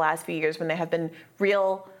silent over the last few years when there have been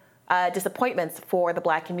real disappointments for the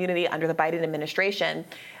Black community under the Biden administration.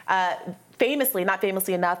 Not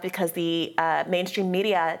famously enough, because the mainstream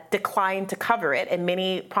media declined to cover it, and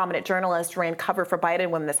many prominent journalists ran cover for Biden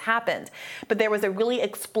when this happened. But there was a really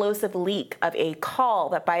explosive leak of a call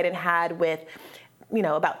that Biden had with,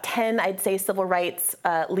 about 10, I'd say, civil rights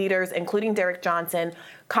leaders, including Derek Johnson.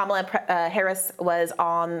 Kamala Harris was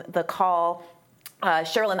on the call.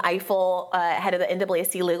 Sherrilyn Ifill, head of the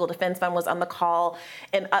NAACP Legal Defense Fund, was on the call,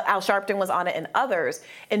 and Al Sharpton was on it, and others.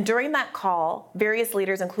 And during that call, various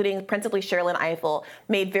leaders, including principally Sherrilyn Ifill,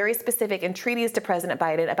 made very specific entreaties to President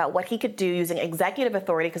Biden about what he could do using executive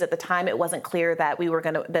authority, because at the time it wasn't clear that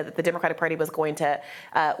that the Democratic Party was going to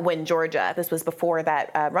win Georgia. This was before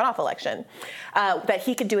that runoff election. That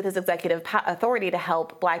he could do with his executive authority to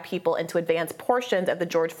help Black people and to advance portions of the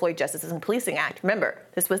George Floyd Justice and Policing Act. Remember,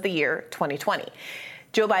 this was the year 2020.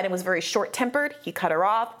 Joe Biden was very short-tempered. He cut her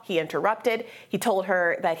off. He interrupted. He told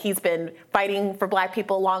her that he's been fighting for black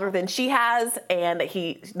people longer than she has, and that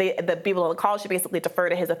the people on the call should basically defer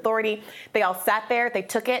to his authority. They all sat there. They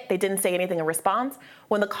took it. They didn't say anything in response.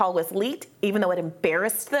 When the call was leaked, even though it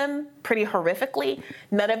embarrassed them pretty horrifically,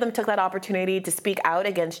 none of them took that opportunity to speak out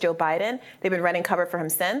against Joe Biden. They've been running cover for him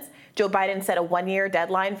since. Joe Biden set a 1-year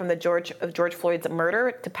deadline from the George Floyd's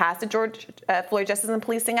murder to pass the George Floyd Justice and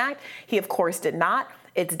Policing Act. He, of course, did not.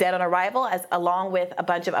 It's dead on arrival, along with a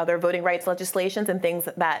bunch of other voting rights legislations and things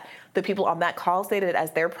that the people on that call stated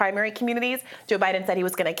as their primary communities. Joe Biden said he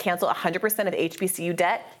was going to cancel 100% of HBCU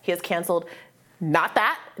debt. He has canceled not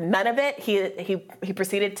that, none of it. He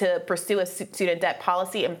proceeded to pursue a student debt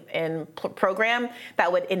policy and program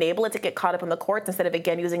that would enable it to get caught up in the courts instead of,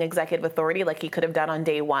 again, using executive authority like he could have done on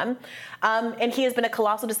day one. And he has been a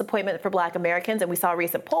colossal disappointment for black Americans. And we saw a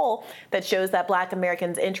recent poll that shows that black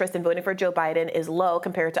Americans' interest in voting for Joe Biden is low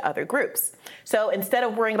compared to other groups. So instead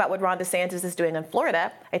of worrying about what Ron DeSantis is doing in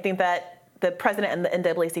Florida, I think that the president and the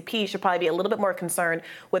NAACP should probably be a little bit more concerned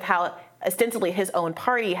with how ostensibly his own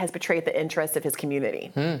party has betrayed the interests of his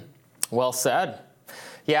community. Well said.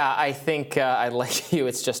 Yeah, I think like you,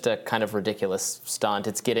 it's just a kind of ridiculous stunt.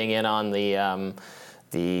 It's getting in on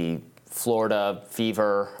the Florida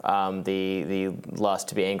fever, the lust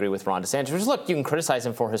to be angry with Ron DeSantis. Which, look, you can criticize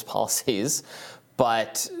him for his policies,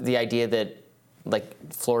 but the idea that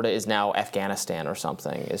like Florida is now Afghanistan or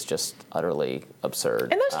something is just utterly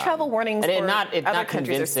absurd. And those travel warnings for other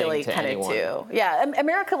countries are silly kind of too. Yeah,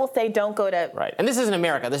 America will say don't go to... Right, and this isn't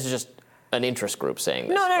America. This is just an interest group saying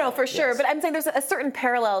this. No, for sure. Yes. But I'm saying there's a certain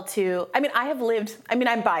parallel to, I'm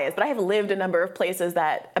biased, but I have lived a number of places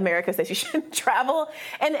that America says you shouldn't travel.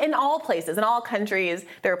 And in all places, in all countries,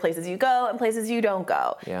 there are places you go and places you don't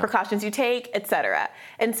go. Yeah. Precautions you take, et cetera.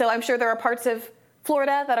 And so I'm sure there are parts of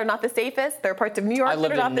Florida that are not the safest. There are parts of New York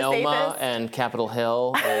that are not the safest. I lived in Noma and Capitol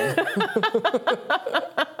Hill. And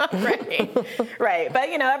right. But,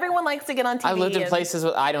 everyone likes to get on TV. I lived in places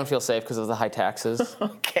where I don't feel safe because of the high taxes.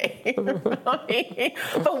 Okay.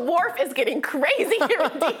 The Wharf is getting crazy here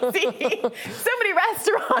in D.C. So many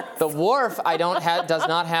restaurants. The Wharf, does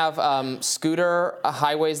not have scooter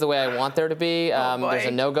highways the way I want there to be. There's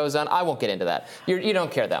a no-go zone. I won't get into that. You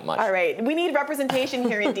don't care that much. All right. We need representation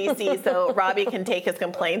here in D.C. so Robbie can take his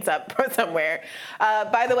complaints up somewhere.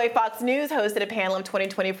 By the way, Fox News hosted a panel of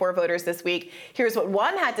 2024 voters this week. Here's what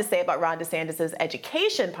one had to say about Ron DeSantis'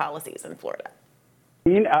 education policies in Florida.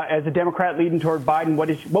 As a Democrat leading toward Biden, what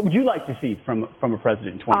would you like to see from a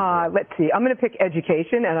president in 2024? Let's see. I'm going to pick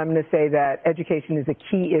education, and I'm going to say that education is a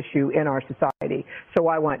key issue in our society. So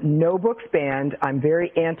I want no books banned. I'm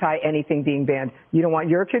very anti anything being banned. You don't want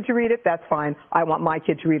your kid to read it? That's fine. I want my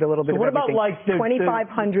kid to read a little bit of everything. What about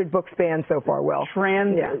 2,500 books banned so far, Will?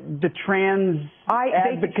 The trans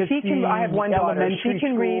advocacy, I have one daughter.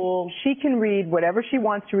 She can read whatever she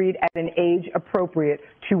wants to read at an age appropriate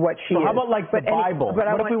to what she is. So how about the Bible? What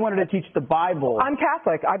if we wanted to teach the Bible? I'm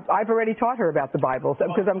Catholic. I've already taught her about the Bible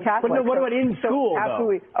because I'm Catholic. But what about in school?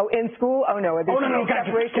 Absolutely. Oh, in school? Oh no.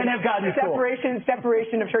 Can have God in school.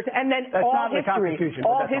 Separation of church, and then that's all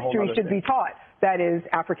history should be taught. That is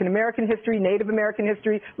African American history, Native American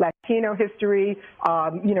history, Latino history,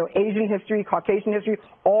 Asian history, Caucasian history.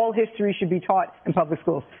 All history should be taught in public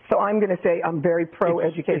schools. So I'm going to say I'm very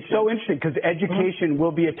pro-education. It's so interesting because education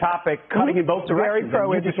will be a topic cutting in both directions. Very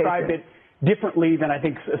pro-education. You described it differently than I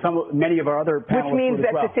think many of our other panelists. Which means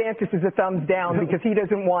that DeSantis is a thumbs down because he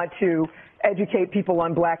doesn't want to educate people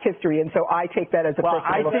on black history, and so I take that as a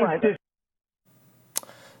personal affront.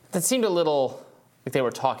 That seemed a little like they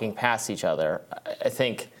were talking past each other. I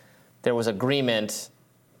think there was agreement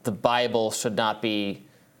the Bible should not be,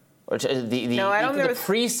 or the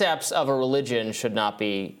precepts of a religion should not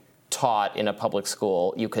be taught in a public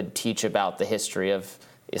school. You could teach about the history of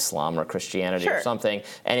Islam or Christianity or something,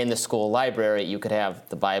 and in the school library you could have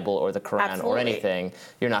the Bible or the Quran or anything.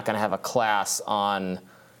 You're not going to have a class on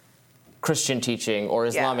Christian teaching or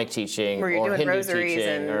Islamic teaching where you're or doing Hindu rosaries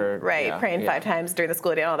teaching and praying 5 times during the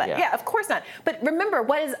school day and all that. Yeah, of course not. But remember,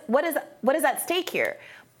 what is at stake here?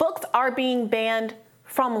 Books are being banned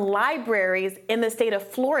from libraries in the state of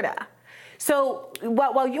Florida. So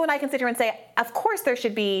while you and I can sit here and say, of course there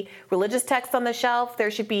should be religious texts on the shelf, there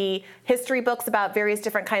should be history books about various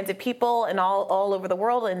different kinds of people and all over the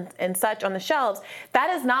world and such on the shelves, that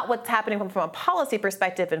is not what's happening from a policy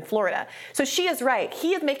perspective in Florida. So she is right.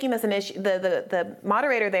 He is making this an issue. The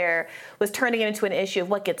moderator there was turning it into an issue of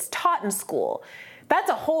what gets taught in school. That's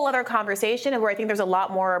a whole other conversation where I think there's a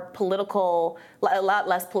lot more political a lot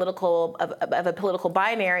less political of a political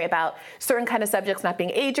binary about certain kind of subjects not being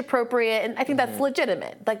age appropriate, and I think that's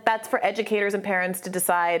legitimate. Like, that's for educators and parents to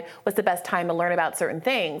decide what's the best time to learn about certain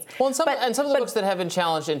things. Well, and some of the books that have been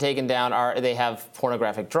challenged and taken down they have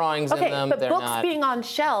pornographic drawings in them. But books being on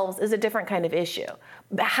shelves is a different kind of issue.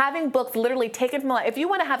 Having books literally taken from the if you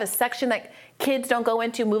want to have a section that kids don't go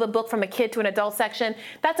into, move a book from a kid to an adult section,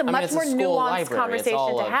 that's a much more nuanced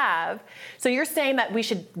conversation to have. So you're saying that we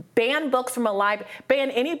should ban books from a library,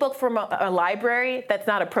 ban any book from a library that's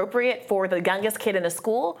not appropriate for the youngest kid in a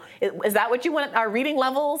school? Is that what you want our reading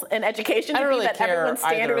levels and education to be, that everyone's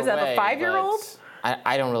standard is of a 5-year-old?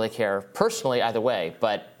 I don't really care personally either way,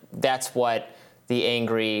 but that's what the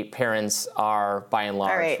angry parents are, by and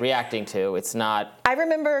large, reacting to. It's not... I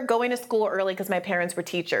remember going to school early because my parents were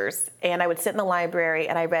teachers, and I would sit in the library,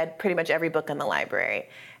 and I read pretty much every book in the library.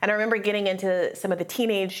 And I remember getting into some of the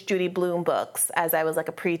teenage Judy Blume books as I was like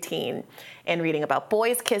a preteen, and reading about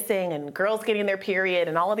boys kissing and girls getting their period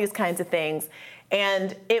and all of these kinds of things.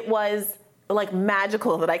 And it was like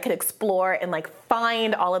magical that I could explore and like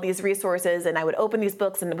find all of these resources, and I would open these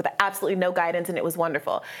books and with absolutely no guidance, and it was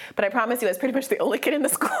wonderful. But I promise you, I was pretty much the only kid in the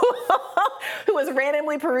school who was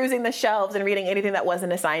randomly perusing the shelves and reading anything that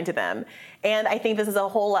wasn't assigned to them. And I think this is a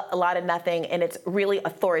lot of nothing, and it's really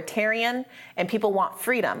authoritarian, and people want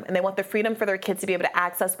freedom, and they want the freedom for their kids to be able to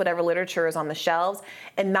access whatever literature is on the shelves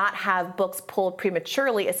and not have books pulled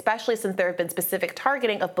prematurely, especially since there have been specific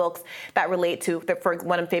targeting of books that relate to, for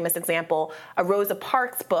one famous example, a Rosa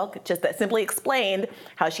Parks book, just that simply explained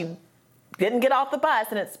how she didn't get off the bus,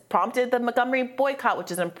 and it's prompted the Montgomery boycott, which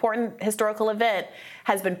is an important historical event,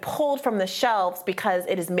 has been pulled from the shelves because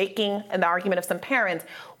it is making, in the argument of some parents,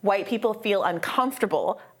 white people feel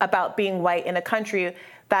uncomfortable about being white in a country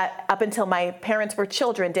that, up until my parents were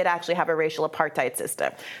children, did actually have a racial apartheid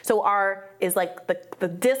system. So is like the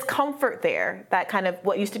discomfort there, that kind of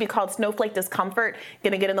what used to be called snowflake discomfort,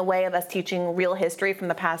 going to get in the way of us teaching real history from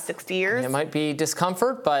the past 60 years? It might be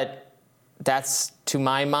discomfort, but that's, to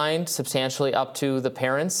my mind, substantially up to the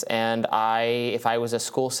parents. And if I was a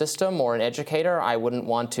school system or an educator, I wouldn't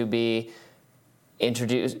want to be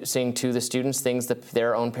introducing to the students things that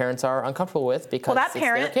their own parents are uncomfortable with, because it's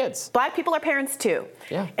their kids. Black people are parents too.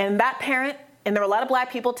 Yeah. And that parent, and there were a lot of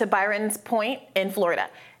black people, to Byron's point, in Florida.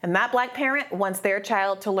 And that black parent wants their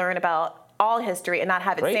child to learn about all history and not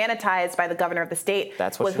have it sanitized by the governor of the state.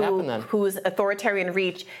 That's what should happen then. Whose authoritarian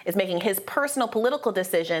reach is making his personal political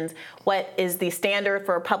decisions what is the standard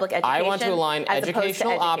for public education. I want to align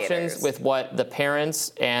educational options with what the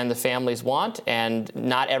parents and the families want, and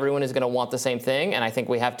not everyone is going to want the same thing. And I think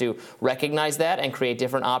we have to recognize that and create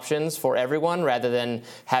different options for everyone, rather than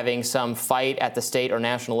having some fight at the state or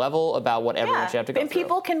national level about what everyone should have to go through. And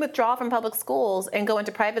people can withdraw from public schools and go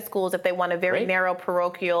into private schools if they want a very narrow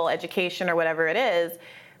parochial education or whatever it is,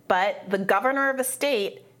 but the governor of the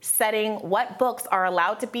state setting what books are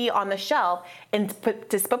allowed to be on the shelf and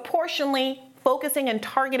disproportionately focusing and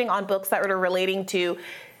targeting on books that are relating to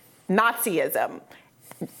Nazism,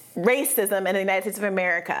 racism in the United States of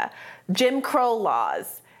America, Jim Crow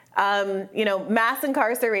laws, mass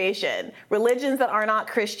incarceration, religions that are not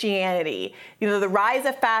Christianity, the rise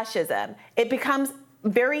of fascism. It becomes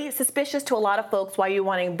very suspicious to a lot of folks why you're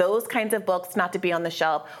wanting those kinds of books not to be on the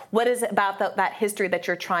shelf. What is it about that history that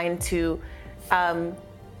you're trying to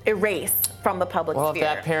erase from the public sphere? Well, if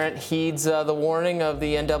that parent heeds the warning of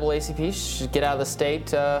the NAACP, she should get out of the state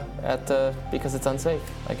because it's unsafe,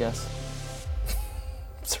 I guess.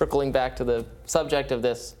 Circling back to the subject of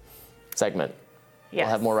this segment. Yes. We'll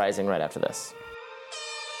have more Rising right after this.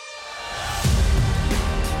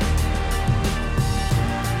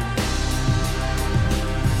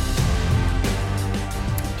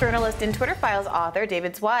 Journalist and Twitter Files author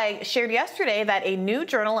David Zweig shared yesterday that a new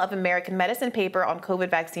Journal of American Medicine paper on COVID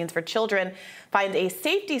vaccines for children finds a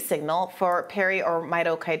safety signal for peri or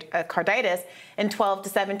myocarditis in 12 to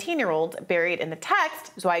 17-year-olds. Buried in the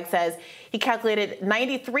text, Zweig says he calculated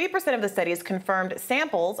 93% of the study's confirmed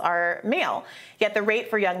samples are male, yet the rate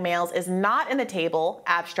for young males is not in the table,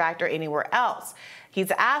 abstract, or anywhere else. He's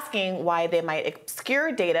asking why they might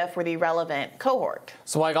obscure data for the relevant cohort.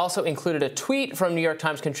 Zweig also included a tweet from New York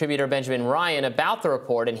Times contributor Benjamin Ryan about the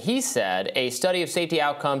report, and he said a study of safety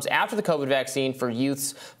outcomes after the COVID vaccine for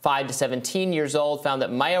youths 5 to 17 years old found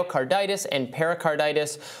that myocarditis and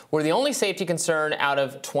pericarditis were the only safety concern out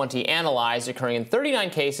of 20 analyzed, occurring in 39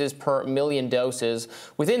 cases per million doses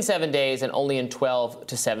within 7 days and only in 12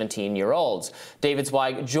 to 17-year-olds. David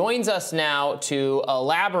Zweig joins us now to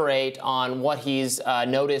elaborate on what he's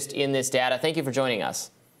noticed in this data. Thank you for joining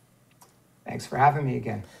us. Thanks for having me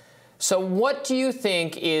again. So what do you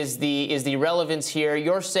think is the relevance here?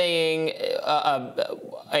 You're saying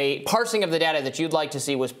a parsing of the data that you'd like to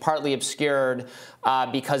see was partly obscured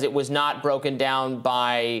because it was not broken down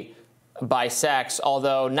by sex,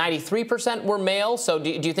 although 93% were male. So do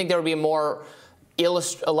you think there would be a more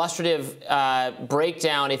illustrative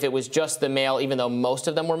breakdown if it was just the male, even though most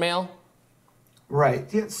of them were male?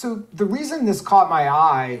 Right. Yeah, so the reason this caught my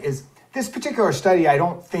eye is this particular study, I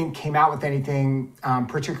don't think, came out with anything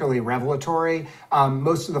particularly revelatory.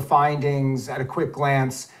 Most of the findings, at a quick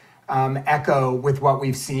glance, echo with what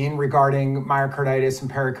we've seen regarding myocarditis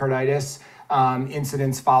and pericarditis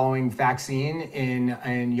incidents following vaccine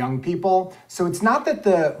in young people. So it's not that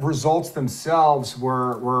the results themselves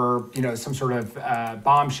were some sort of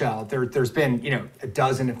bombshell. There's been a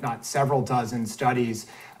dozen, if not several dozen, studies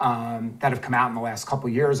that have come out in the last couple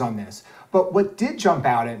of years on this. But what did jump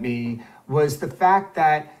out at me was the fact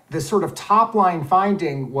that the sort of top line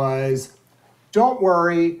finding was, don't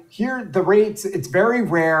worry, here the rates, it's very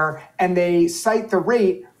rare, and they cite the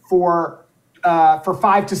rate for 5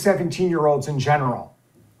 to 17-year-olds in general.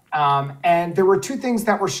 And there were two things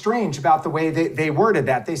that were strange about the way they worded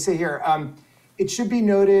that. They say here, it should be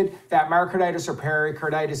noted that myocarditis or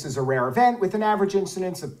pericarditis is a rare event with an average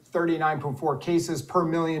incidence of 39.4 cases per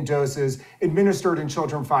million doses administered in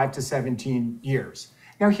children 5 to 17 years.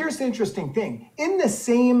 Now, here's the interesting thing. In the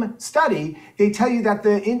same study, they tell you that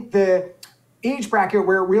the age bracket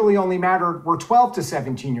where it really only mattered were 12 to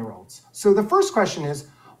 17-year-olds. So the first question is,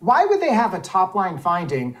 why would they have a top-line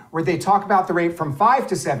finding where they talk about the rate from 5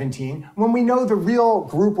 to 17 when we know the real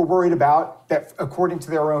group we're worried about, that according to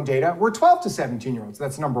their own data, were 12 to 17-year-olds?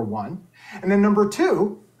 That's number one. And then number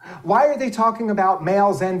two, why are they talking about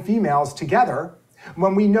males and females together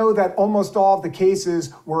when we know that almost all of the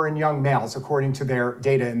cases were in young males, according to their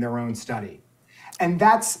data in their own study?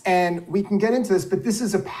 And we can get into this, but this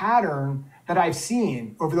is a pattern that I've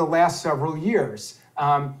seen over the last several years.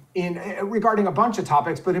 Regarding a bunch of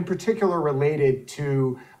topics, but in particular related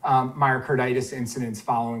to myocarditis incidents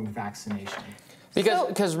following the vaccination.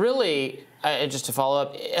 Because really, just to follow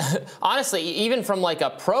up, honestly, even from like a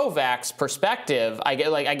pro-vax perspective, I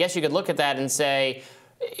guess you could look at that and say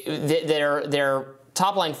their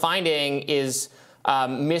top-line finding is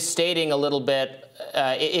misstating a little bit.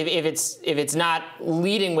 If it's not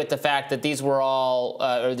leading with the fact that these were all,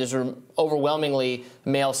 or these were overwhelmingly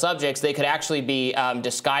male subjects, they could actually be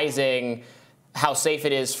disguising how safe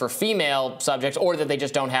it is for female subjects, or that they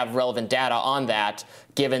just don't have relevant data on that,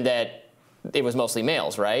 given that it was mostly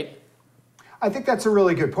males, right? I think that's a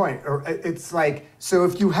really good point. It's like, so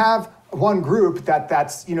if you have one group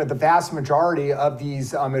that's the vast majority of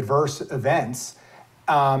these adverse events,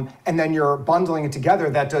 and then you're bundling it together,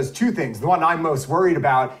 that does two things. The one I'm most worried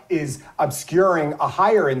about is obscuring a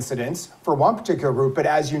higher incidence for one particular group, but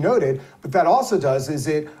as you noted, what that also does is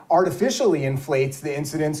it artificially inflates the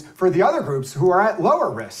incidence for the other groups who are at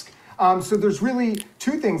lower risk. So there's really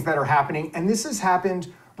two things that are happening, and this has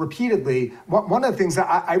happened repeatedly. One of the things that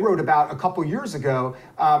I wrote about a couple years ago,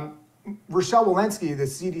 Rochelle Walensky, the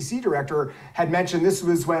CDC director, had mentioned this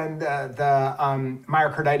was when the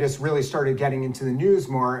myocarditis really started getting into the news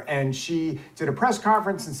more. And she did a press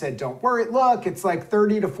conference and said, don't worry, look, it's like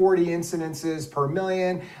 30 to 40 incidences per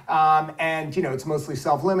million. And, it's mostly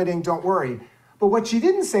self-limiting, don't worry. But what she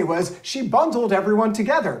didn't say was she bundled everyone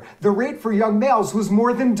together. The rate for young males was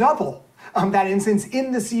more than double that instance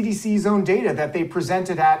in the CDC's own data that they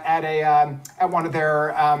presented at one of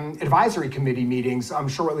their advisory committee meetings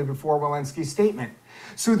shortly before Walensky's statement.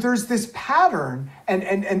 So there's this pattern,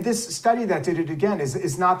 and this study that did it again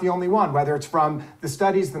is not the only one, whether it's from the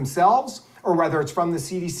studies themselves or whether it's from the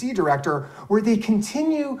CDC director, where they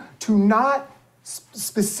continue to not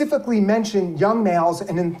specifically mention young males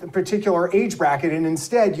and in particular age bracket, and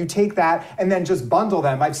instead you take that and then just bundle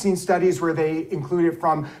them. I've seen studies where they include it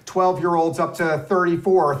from 12-year-olds up to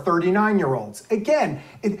 34 or 39-year-olds. Again,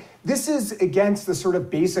 this is against the sort of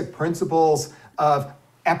basic principles of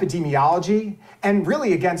epidemiology and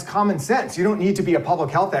really against common sense. You don't need to be a public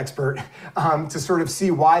health expert to sort of see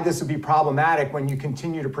why this would be problematic when you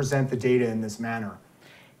continue to present the data in this manner.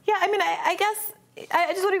 Yeah, I mean, I guess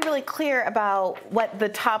I just want to be really clear about what the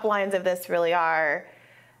top lines of this really are.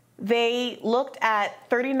 They looked at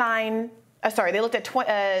 20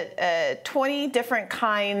 different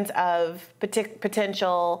kinds of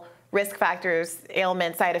potential risk factors,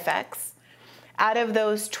 ailments, side effects. Out of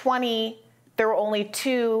those 20, there were only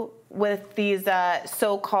 2 with these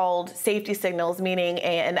so-called safety signals, meaning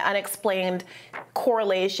an unexplained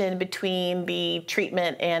correlation between the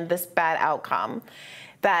treatment and this bad outcome.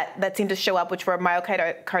 that seem to show up, which were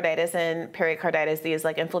myocarditis and pericarditis, these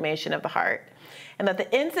like inflammation of the heart. And that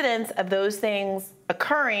the incidence of those things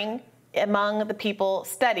occurring among the people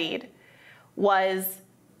studied was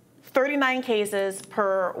 39 cases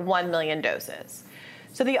per 1 million doses.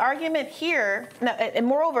 So the argument here, and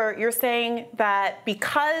moreover, you're saying that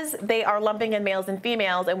because they are lumping in males and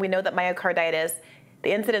females, and we know that myocarditis,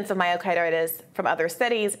 the incidence of myocarditis from other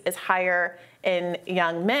studies is higher in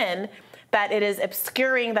young men, that it is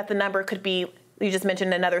obscuring that the number could be, you just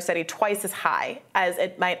mentioned another study, twice as high as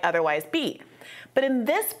it might otherwise be. But in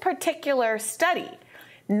this particular study,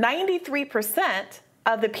 93%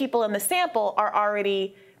 of the people in the sample are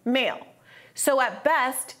already male. So at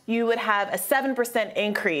best, you would have a 7%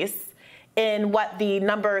 increase in what the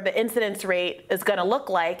incidence rate is going to look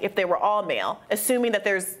like if they were all male, assuming that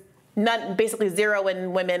there's none, basically zero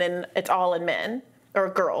in women and it's all in men or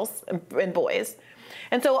girls and boys.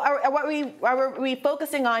 And so what we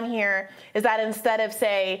focusing on here is that instead of,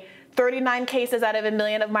 say, 39 cases out of a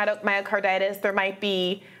million of myocarditis, there might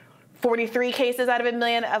be 43 cases out of a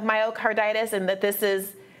million of myocarditis, and that this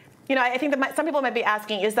is, I think that some people might be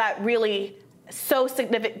asking, is that really so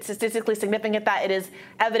statistically significant that it is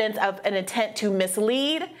evidence of an intent to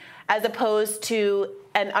mislead, as opposed to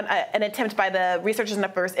an attempt by the researchers in the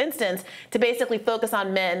first instance to basically focus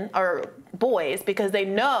on men or boys, because they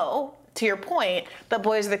know, to your point, that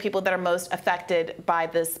boys are the people that are most affected by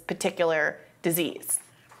this particular disease?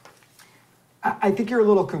 I think you're a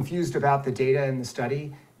little confused about the data in the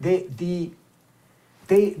study. The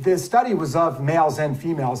study was of males and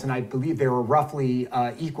females, and I believe they were roughly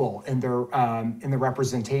equal in their in the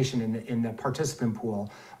representation in the participant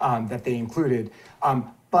pool that they included.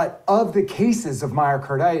 But of the cases of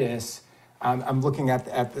myocarditis, I'm looking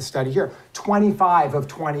at the study here. 25 of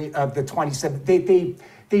the 27.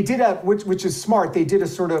 They did which is smart. They did a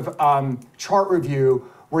sort of chart review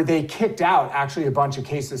where they kicked out actually a bunch of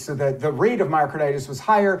cases. So the rate of myocarditis was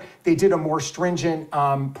higher. They did a more stringent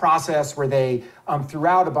process where they threw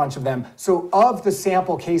out a bunch of them. So of the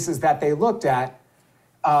sample cases that they looked at,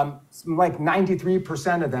 like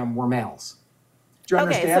 93% of them were males. Do you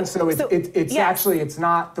understand? It's yes. Actually, it's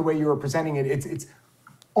not the way you were presenting it. It's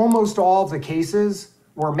almost all of the cases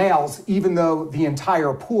were males, even though the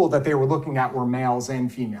entire pool that they were looking at were males and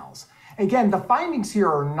females. Again, the findings here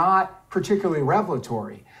are not particularly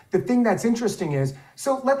revelatory. The thing that's interesting is,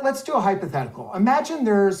 so let's do a hypothetical. Imagine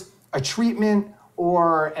there's a treatment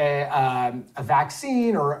or a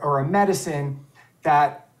vaccine or a medicine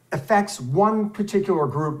that affects one particular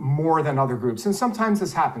group more than other groups. And sometimes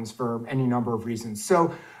this happens for any number of reasons.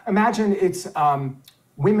 So imagine it's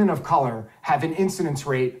women of color have an incidence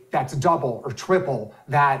rate that's double or triple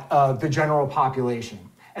that of the general population.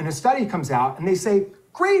 And a study comes out and they say,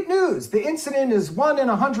 great news, the incident is 1 in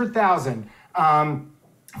 100,000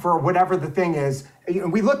 for whatever the thing is.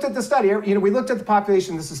 We looked at the study, we looked at the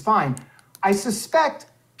population, this is fine. I suspect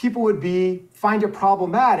people would find it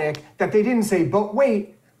problematic that they didn't say, but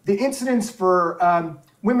wait, the incidence for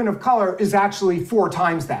women of color is actually 4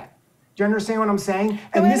 times that. Do you understand what I'm saying?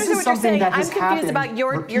 And this is something that has happened. I'm confused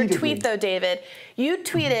about your tweet though, David. You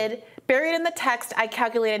tweeted, buried in the text, I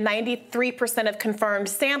calculated 93% of confirmed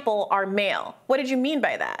sample are male. What did you mean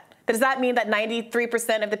by that? Does that mean that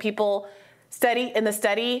 93% of the people in the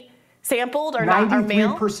study sampled are not are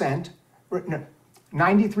male?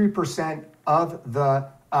 93% of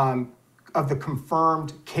the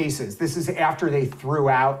confirmed cases. This is after they threw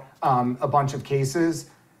out a bunch of cases.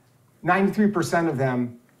 93% of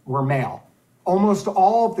them were male. Almost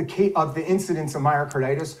all of the incidents of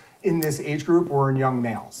myocarditis in this age group were in young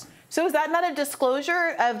males. So is that not a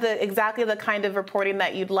disclosure of exactly the kind of reporting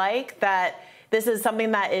that you'd like, that this is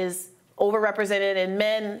something that is overrepresented in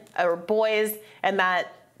men or boys, and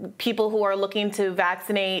that people who are looking to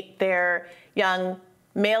vaccinate their young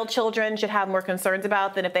male children should have more concerns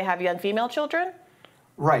about than if they have young female children?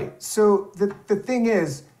 Right. So the thing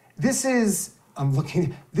is, this is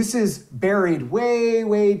buried way,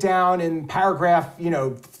 way down in paragraph,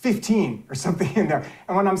 15 or something in there.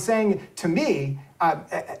 And what I'm saying, to me,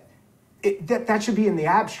 that should be in the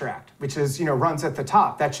abstract, which is, runs at the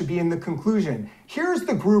top. That should be in the conclusion. Here's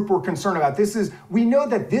the group we're concerned about. We know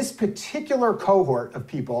that this particular cohort of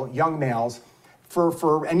people, young males,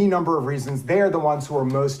 for any number of reasons, they are the ones who are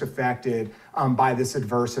most affected by this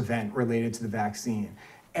adverse event related to the vaccine.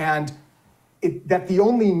 And that the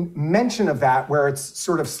only mention of that, where it's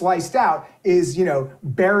sort of sliced out, is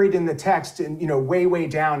buried in the text and way, way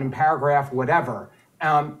down in paragraph whatever.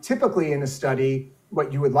 Typically in a study,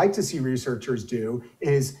 what you would like to see researchers do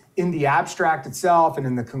is in the abstract itself and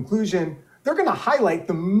in the conclusion, they're going to highlight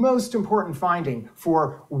the most important finding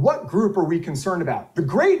for what group are we concerned about. The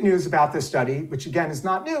great news about this study, which again is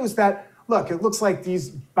not new, is that, look, it looks like these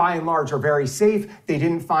by and large are very safe. They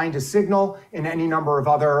didn't find a signal in any number of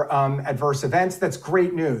other adverse events. That's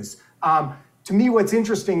great news. To me, what's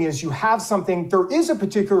interesting is you have something, there is a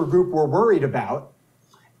particular group we're worried about.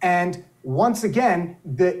 And once again,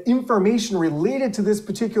 the information related to this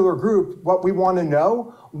particular group, what we want to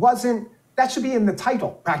know, that should be in the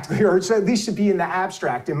title, practically, or at least should be in the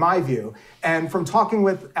abstract, in my view. And from talking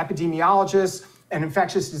with epidemiologists and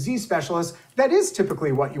infectious disease specialists, that is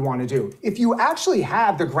typically what you want to do. If you actually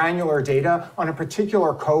have the granular data on a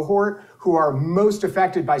particular cohort who are most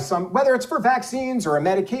affected by whether it's for vaccines or a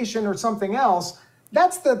medication or something else,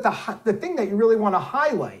 that's the thing that you really want to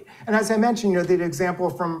highlight. And as I mentioned, the example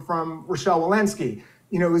from Rochelle Walensky,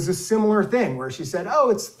 it was a similar thing where she said, oh,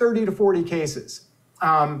 it's 30 to 40 cases.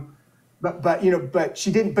 But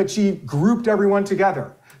she grouped everyone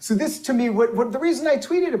together. So this, to me, what the reason I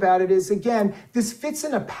tweeted about it is, again, this fits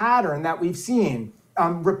in a pattern that we've seen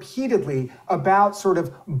repeatedly about sort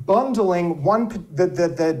of bundling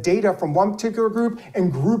the data from one particular group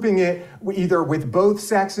and grouping it either with both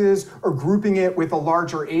sexes or grouping it with a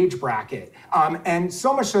larger age bracket. And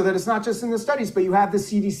so much so that it's not just in the studies, but you have the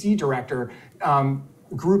CDC director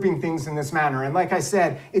grouping things in this manner. And like I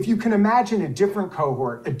said, if you can imagine a different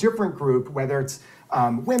cohort, a different group, whether it's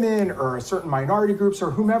women or certain minority groups or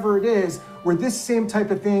whomever it is, where this same type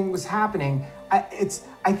of thing was happening,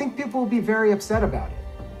 I think people will be very upset about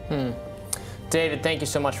it. David, thank you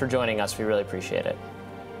so much for joining us. We really appreciate it.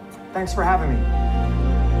 Thanks for having me.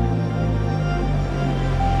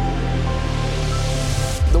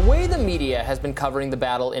 The way the media has been covering the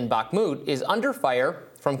battle in Bakhmut is under fire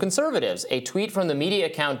from conservatives. A tweet from the media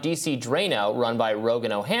account DC Drano, run by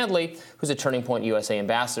Rogan O'Handley, who's a Turning Point USA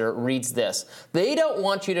ambassador, reads this: "They don't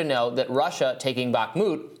want you to know that Russia taking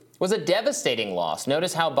Bakhmut was a devastating loss.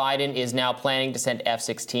 Notice how Biden is now planning to send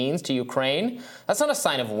F-16s to Ukraine. That's not a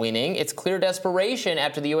sign of winning. It's clear desperation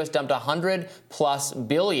after the U.S. dumped $100+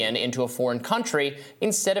 billion into a foreign country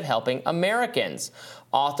instead of helping Americans."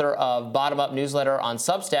 Author of Bottom Up newsletter on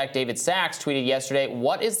Substack, David Sachs, tweeted yesterday,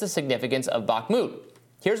 "What is the significance of Bakhmut?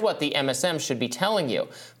 Here's what the MSM should be telling you.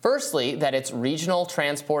 Firstly, that its regional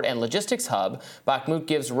transport and logistics hub, Bakhmut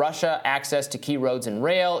gives Russia access to key roads and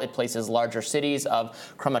rail. It places larger cities of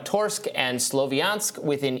Kramatorsk and Sloviansk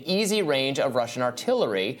within easy range of Russian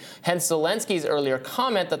artillery. Hence Zelensky's earlier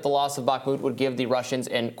comment that the loss of Bakhmut would give the Russians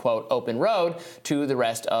an, quote, open road to the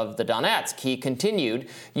rest of the Donetsk." He continued,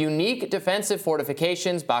 "Unique defensive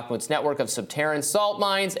fortifications, Bakhmut's network of subterranean salt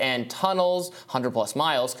mines and tunnels, 100+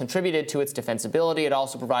 miles, contributed to its defensibility. It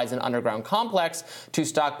also provides an underground complex to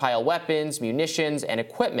stockpile weapons, munitions, and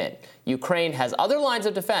equipment. Ukraine has other lines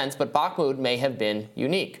of defense, but Bakhmut may have been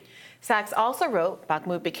unique." Sachs also wrote,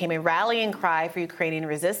 Bakhmut became a rallying cry for Ukrainian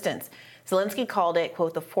resistance. Zelensky called it,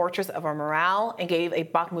 quote, the fortress of our morale, and gave a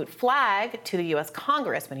Bakhmut flag to the U.S.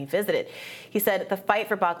 Congress when he visited. He said the fight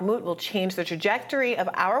for Bakhmut will change the trajectory of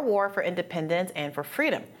our war for independence and for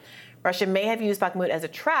freedom. Russia may have used Bakhmut as a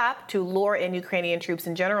trap to lure in Ukrainian troops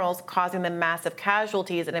and generals, causing them massive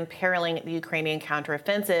casualties and imperiling the Ukrainian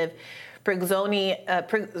counteroffensive. Prigozhin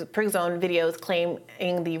videos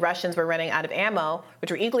claiming the Russians were running out of ammo, which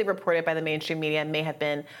were equally reported by the mainstream media, may have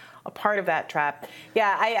been a part of that trap.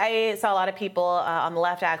 Yeah, I saw a lot of people on the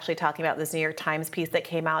left actually talking about this New York Times piece that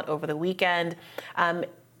came out over the weekend.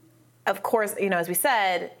 Of course, as we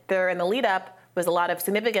said, there in the lead up was a lot of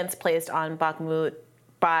significance placed on Bakhmut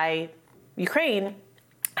by Ukraine,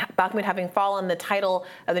 Bakhmut having fallen. The title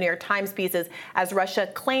of the New York Times piece is, "As Russia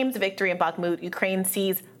claims victory in Bakhmut, Ukraine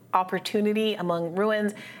sees opportunity among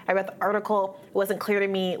ruins." I read the article. It wasn't clear to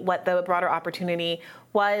me what the broader opportunity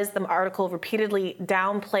was. The article repeatedly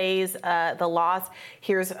downplays the loss.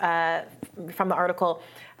 Here's from the article.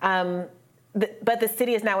 But the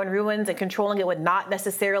city is now in ruins, and controlling it would not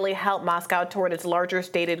necessarily help Moscow toward its larger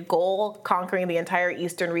stated goal, conquering the entire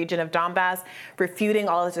eastern region of Donbass, refuting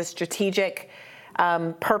all of the strategic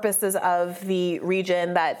purposes of the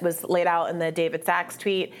region that was laid out in the David Sachs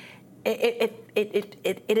tweet.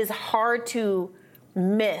 It is hard to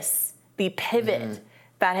miss the pivot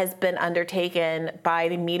that has been undertaken by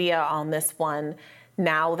the media on this one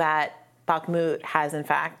now that Bakhmut has, in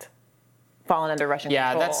fact, fallen under Russian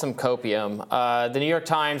control. Yeah, that's some copium. The New York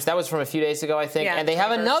Times, that was from a few days ago, I think. Yeah, and they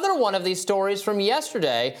have another one of these stories from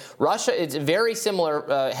yesterday. Russia, it's a very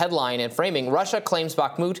similar headline and framing. Russia claims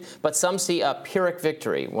Bakhmut, but some see a Pyrrhic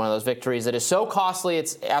victory, one of those victories that is so costly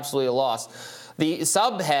it's absolutely a loss. The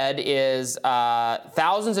subhead is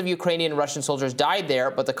thousands of Ukrainian and Russian soldiers died there,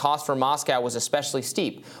 but the cost for Moscow was especially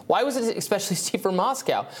steep. Why was it especially steep for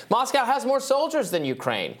Moscow? Moscow has more soldiers than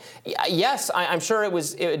Ukraine. Yes, I'm sure it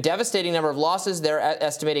was a devastating number of losses. They're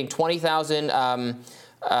estimating 20,000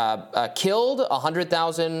 killed,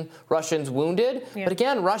 100,000 Russians wounded. Yeah. But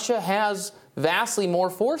again, Russia has vastly more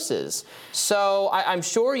forces. So I'm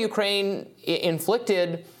sure Ukraine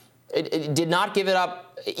did not give it up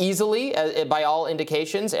easily, by all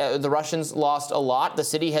indications. The Russians lost a lot. The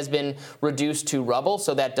city has been reduced to rubble,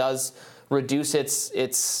 so that does reduce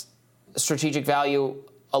its strategic value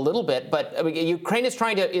a little bit. But I mean, Ukraine is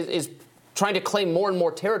trying to claim more and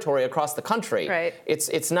more territory across the country. Right.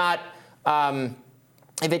 It's not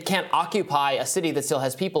if it can't occupy a city that still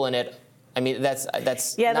has people in it. I mean, that's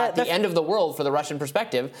not the end of the world for the Russian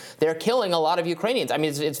perspective. They're killing a lot of Ukrainians. I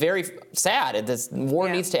mean, it's very sad. This war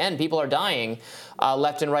needs to end. People are dying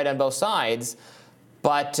left and right on both sides.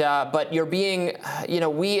 But you're being,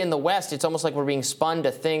 we in the West, it's almost like we're being spun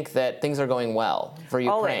to think that things are going well for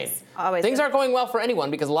Ukraine. Always. Things aren't going well for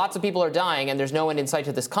anyone because lots of people are dying and there's no end in sight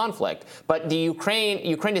to this conflict. But Ukraine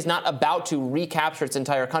is not about to recapture its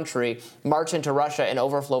entire country, march into Russia, and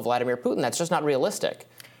overflow Vladimir Putin. That's just not realistic.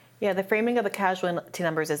 Yeah, the framing of the casualty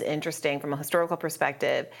numbers is interesting from a historical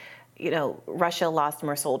perspective. Russia lost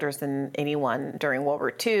more soldiers than anyone during World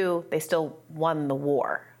War II. They still won the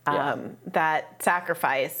war. Yeah. That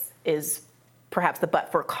sacrifice is perhaps the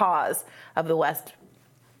but-for cause of the West,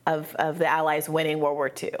 of the Allies winning World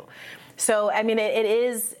War II. So, I mean, it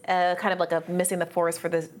is kind of like a missing the forest for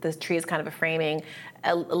the trees kind of a framing.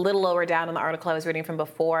 A little lower down in the article I was reading from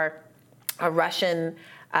before, a Russian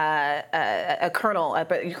a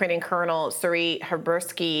Ukrainian colonel, Suri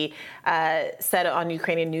Habursky, said on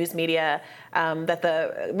Ukrainian news media that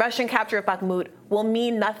the Russian capture of Bakhmut will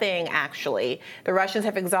mean nothing, actually. The Russians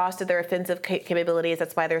have exhausted their offensive capabilities.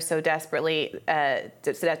 That's why they're so desperate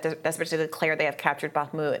to declare they have captured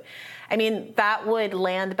Bakhmut. I mean, that would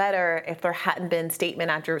land better if there hadn't been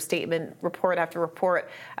statement after statement, report after report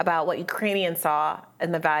about what Ukrainians saw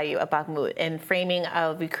in the value of Bakhmut and framing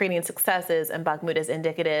of Ukrainian successes and Bakhmut as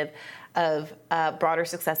indicative of broader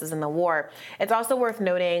successes in the war. It's also worth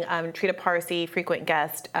noting, Trita Parsi, frequent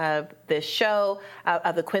guest of this show,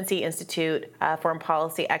 of the Quincy Institute, foreign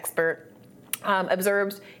policy expert,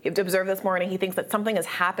 observed this morning, he thinks that something is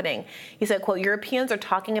happening. He said, quote, Europeans are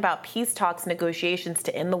talking about peace talks, negotiations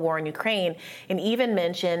to end the war in Ukraine, and even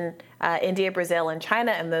mentioned India, Brazil, and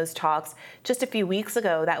China in those talks. Just a few weeks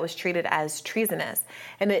ago, that was treated as treasonous.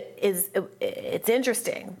 And it's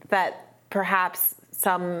interesting that perhaps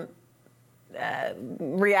some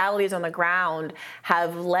realities on the ground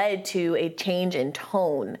have led to a change in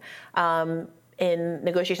tone in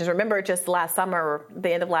negotiations. Remember, just last summer,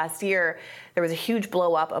 the end of last year, there was a huge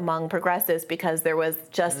blow up among progressives because there was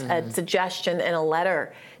just a suggestion in a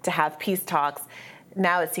letter to have peace talks.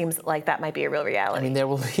 Now it seems like that might be a real reality. I mean,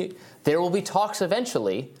 there will be talks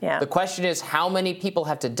eventually. Yeah. The question is how many people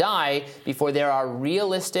have to die before there are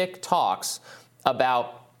realistic talks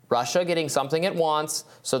about Russia getting something it wants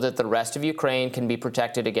so that the rest of Ukraine can be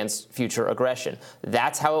protected against future aggression.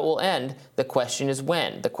 That's how it will end. The question is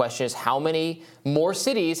when. The question is how many more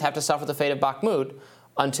cities have to suffer the fate of Bakhmut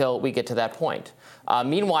until we get to that point.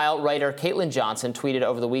 Meanwhile, writer Caitlin Johnson tweeted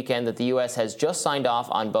over the weekend that the U.S. has just signed off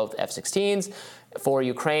on both F-16s for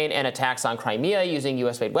Ukraine and attacks on Crimea using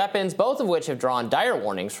U.S.-made weapons, both of which have drawn dire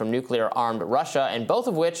warnings from nuclear-armed Russia, and both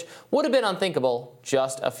of which would have been unthinkable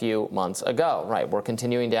just a few months ago. Right, we're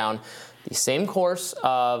continuing down the same course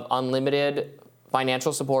of unlimited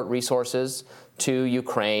financial support resources to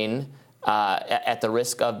Ukraine at the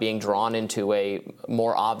risk of being drawn into a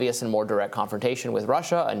more obvious and more direct confrontation with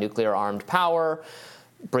Russia, a nuclear-armed power,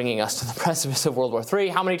 bringing us to the precipice of World War III.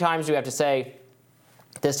 How many times do we have to say,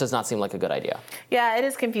 this does not seem like a good idea? Yeah, it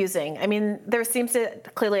is confusing. I mean, there seems to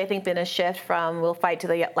clearly, I think, been a shift from we'll fight to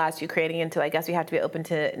the last Ukrainian to I guess we have to be open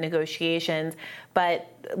to negotiations. But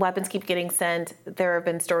weapons keep getting sent. There have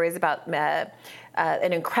been stories about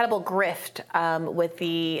an incredible grift with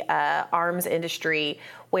the arms industry,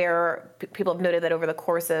 where people have noted that over the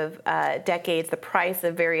course of decades, the price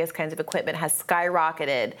of various kinds of equipment has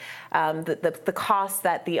skyrocketed. The cost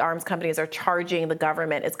that the arms companies are charging the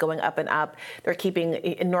government is going up and up. They're keeping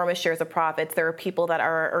enormous shares of profits. There are people that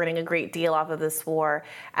are earning a great deal off of this war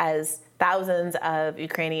as thousands of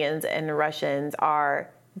Ukrainians and Russians are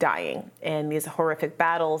dying in these horrific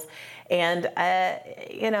battles. And,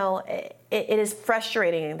 it is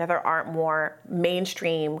frustrating that there aren't more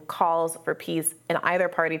mainstream calls for peace in either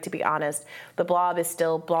party, to be honest. The blob is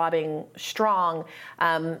still blobbing strong,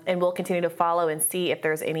 and we'll continue to follow and see if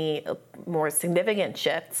there's any more significant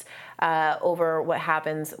shifts over what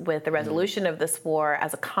happens with the resolution of this war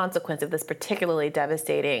as a consequence of this particularly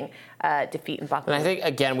devastating defeat in Bakhmut. And I think,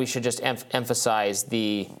 again, we should just emphasize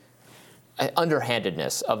the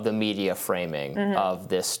underhandedness of the media framing of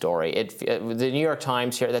this story. The New York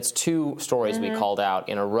Times here, that's two stories we called out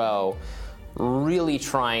in a row, really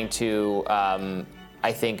trying to,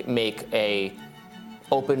 I think, make a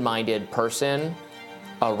open-minded person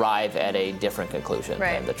arrive at a different conclusion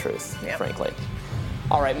than the truth, frankly.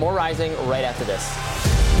 All right, more Rising right after this.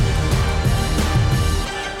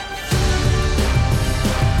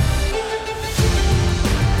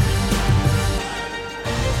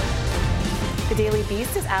 The Daily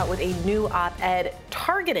Beast is out with a new op-ed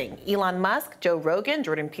targeting Elon Musk, Joe Rogan,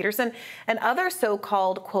 Jordan Peterson, and other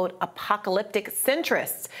so-called, quote, apocalyptic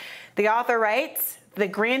centrists. The author writes, the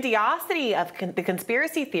grandiosity of the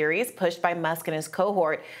conspiracy theories pushed by Musk and his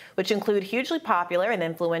cohort, which include hugely popular and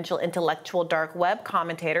influential intellectual dark web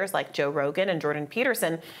commentators like Joe Rogan and Jordan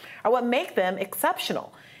Peterson, are what make them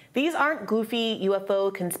exceptional. These aren't goofy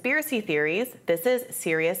UFO conspiracy theories. This is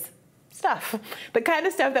serious stuff. The kind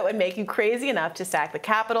of stuff that would make you crazy enough to sack the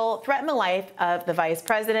Capitol, threaten the life of the Vice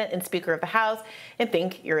President and Speaker of the House, and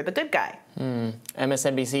think you're the good guy.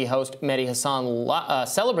 MSNBC host Mehdi Hasan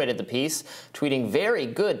celebrated the piece, tweeting, "Very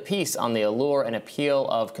good piece on the allure and appeal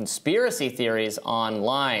of conspiracy theories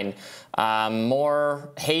online." More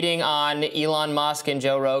hating on Elon Musk and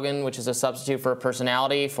Joe Rogan, which is a substitute for a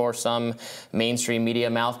personality for some mainstream media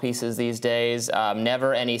mouthpieces these days.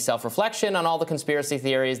 Never any self-reflection on all the conspiracy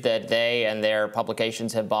theories that they and their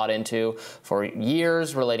publications have bought into for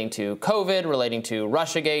years, relating to COVID, relating to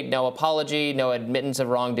Russiagate. No apology, no admittance of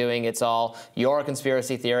wrongdoing. It's all, you're a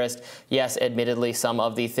conspiracy theorist. Yes, admittedly, some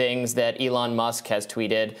of the things that Elon Musk has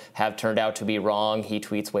tweeted have turned out to be wrong. He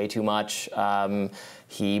tweets way too much.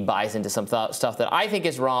 He buys into some stuff that I think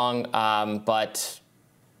is wrong, but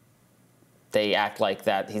they act like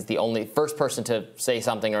that he's the only first person to say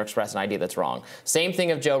something or express an idea that's wrong. Same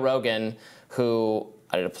thing of Joe Rogan, who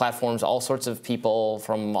platforms all sorts of people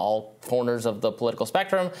from all corners of the political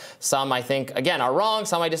spectrum. Some I think, again, are wrong,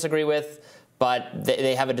 some I disagree with, but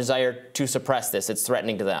they have a desire to suppress this. It's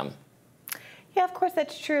threatening to them. Yeah, of course,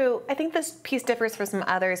 that's true. I think this piece differs from some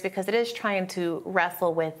others because it is trying to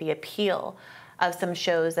wrestle with the appeal of some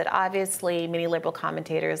shows that obviously many liberal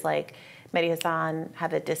commentators like Mehdi Hasan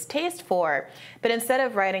have a distaste for. But instead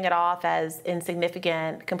of writing it off as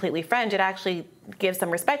insignificant, completely fringe, it actually gives some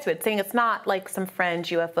respect to it, saying it's not like some fringe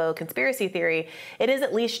UFO conspiracy theory. It is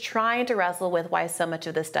at least trying to wrestle with why so much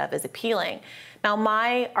of this stuff is appealing. Now,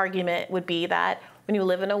 my argument would be that when you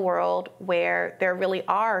live in a world where there really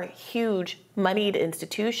are huge moneyed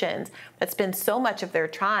institutions that spend so much of their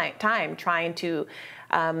time trying to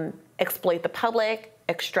exploit the public,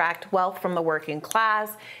 extract wealth from the working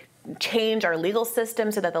class, change our legal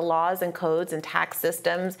system so that the laws and codes and tax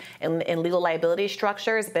systems and legal liability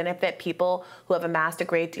structures benefit people who have amassed a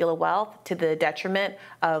great deal of wealth to the detriment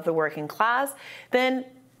of the working class, then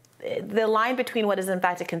the line between what is in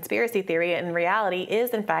fact a conspiracy theory and reality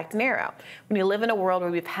is in fact narrow. When you live in a world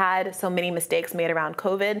where we've had so many mistakes made around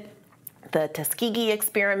COVID, the Tuskegee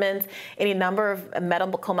experiments, any number of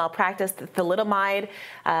medical malpractice, the thalidomide,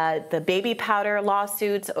 the baby powder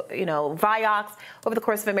lawsuits, Vioxx, over the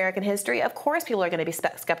course of American history, of course people are going to be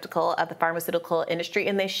skeptical of the pharmaceutical industry,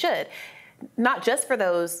 and they should. Not just for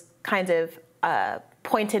those kinds of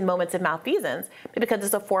pointed moments of malfeasance, but because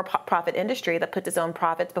it's a for-profit industry that puts its own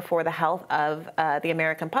profits before the health of the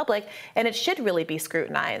American public, and it should really be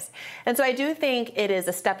scrutinized. And so I do think it is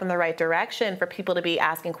a step in the right direction for people to be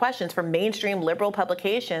asking questions, for mainstream liberal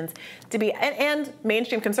publications to be, and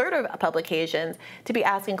mainstream conservative publications to be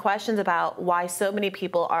asking questions about why so many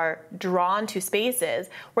people are drawn to spaces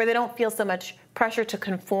where they don't feel so much pressure to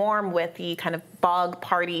conform with the kind of bog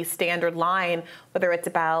party standard line, whether it's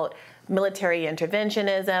about military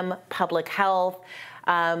interventionism, public health,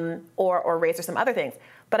 or race or some other things.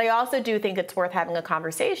 But I also do think it's worth having a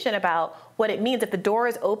conversation about what it means if the door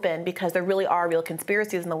is open because there really are real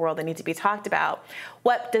conspiracies in the world that need to be talked about.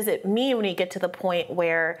 What does it mean when you get to the point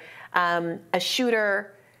where a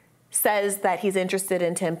shooter says that he's interested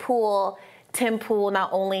in Tim Pool? Tim Pool not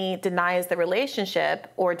only denies the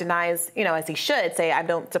relationship or denies, as he should, say, I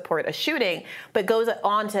don't support a shooting, but goes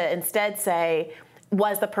on to instead say,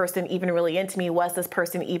 was the person even really into me? Was this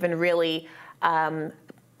person even really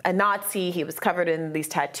a Nazi. He was covered in these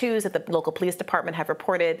tattoos that the local police department have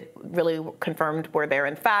reported, really confirmed were there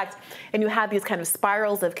in fact. And you have these kind of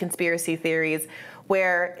spirals of conspiracy theories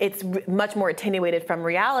where it's much more attenuated from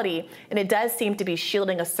reality. And it does seem to be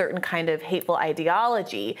shielding a certain kind of hateful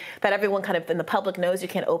ideology that everyone kind of in the public knows. You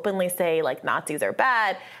can't openly say like Nazis are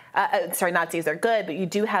bad. Nazis are good. But you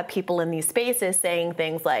do have people in these spaces saying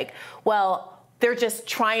things like, well, they're just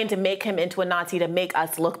trying to make him into a Nazi to make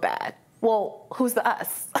us look bad. Well, who's the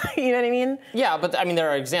us? You know what I mean? Yeah, but I mean,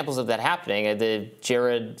 there are examples of that happening. The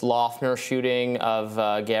Jared Loughner shooting of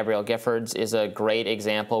Gabrielle Giffords is a great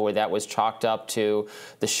example where that was chalked up to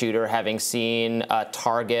the shooter having seen a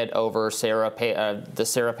target over the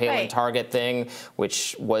Sarah Palin Target thing,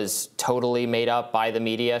 which was totally made up by the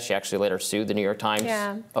media. She actually later sued the New York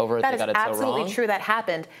Times over it. That they got it so wrong. That is absolutely true. That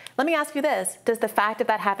happened. Let me ask you this. Does the fact of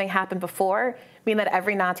that having happened before mean that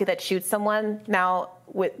every Nazi that shoots someone now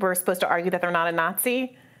we're supposed to argue that they're not a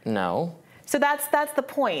Nazi? No. So that's the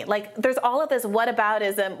point. Like, there's all of this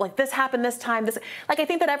whataboutism, like this happened this time. I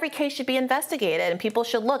think that every case should be investigated and people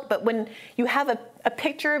should look. But when you have a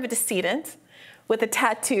picture of a decedent with a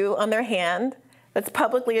tattoo on their hand that's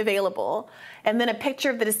publicly available, and then a picture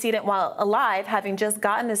of the decedent while alive having just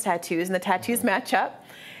gotten his tattoos, and the tattoos match up,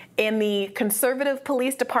 and the conservative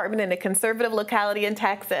police department in a conservative locality in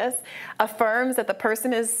Texas affirms that the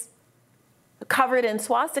person is covered in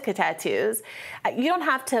swastika tattoos, you don't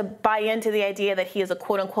have to buy into the idea that he is a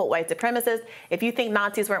quote-unquote white supremacist. If you think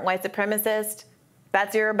Nazis weren't white supremacists,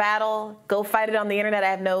 that's your battle. Go fight it on the internet.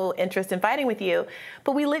 I have no interest in fighting with you.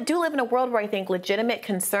 But we do live in a world where I think legitimate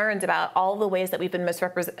concerns about all the ways that we've been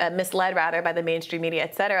misled by the mainstream media,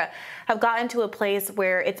 et cetera, have gotten to a place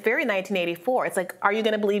where it's very 1984. It's like, are you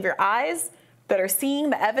going to believe your eyes that are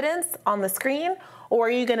seeing the evidence on the screen, or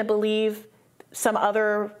are you going to believe some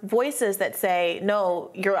other voices that say, no,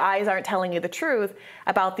 your eyes aren't telling you the truth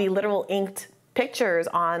about the literal inked pictures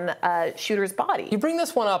on a shooter's body? You bring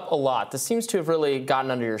this one up a lot. This seems to have really gotten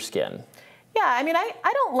under your skin. Yeah, I mean, I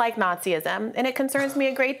don't like Nazism, and it concerns me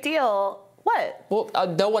a great deal. What?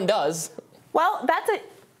 Well, no one does. Well,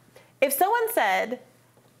 if someone said,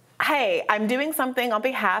 hey, I'm doing something on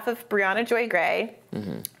behalf of Breonna Joy Gray,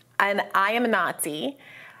 and I am a Nazi,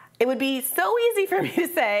 it would be so easy for me to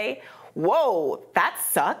say, whoa, that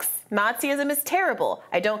sucks. Nazism is terrible.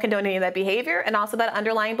 I don't condone any of that behavior and also that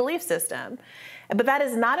underlying belief system. But that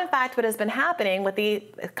is not, in fact, what has been happening with the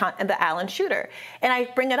Allen shooter. And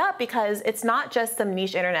I bring it up because it's not just some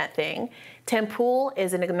niche internet thing. Tim Pool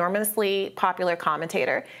is an enormously popular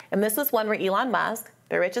commentator. And this was one where Elon Musk,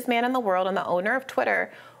 the richest man in the world and the owner of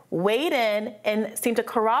Twitter, weighed in and seemed to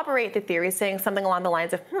corroborate the theory, saying something along the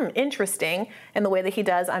lines of, interesting, in the way that he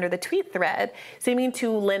does under the tweet thread, seeming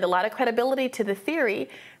to lend a lot of credibility to the theory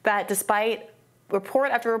that despite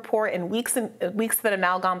report after report and weeks that have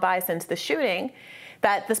now gone by since the shooting,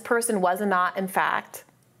 that this person was not, in fact,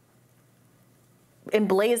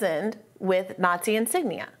 emblazoned with Nazi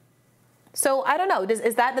insignia. So I don't know.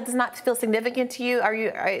 Does that not feel significant to you?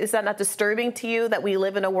 Is that not disturbing to you that we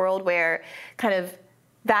live in a world where kind of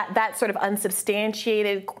that sort of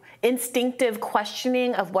unsubstantiated, instinctive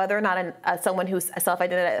questioning of whether or not someone who's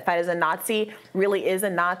self-identified as a Nazi really is a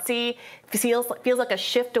Nazi feels like a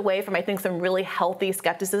shift away from, I think, some really healthy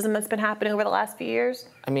skepticism that's been happening over the last few years?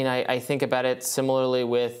 I mean, I think about it similarly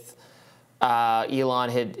with Elon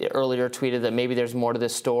had earlier tweeted that maybe there's more to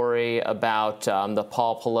this story about the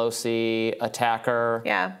Paul Pelosi attacker,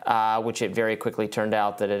 which it very quickly turned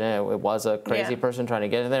out that it was a crazy person trying to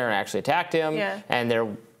get in there and actually attacked him. And there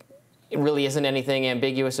really isn't anything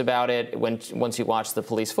ambiguous about it once you watch the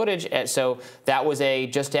police footage. And so that was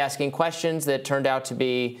just asking questions that turned out to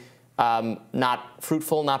be not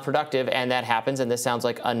fruitful, not productive, and that happens. And this sounds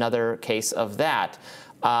like another case of that.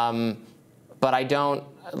 But I don't.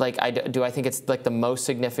 Do I think it's like the most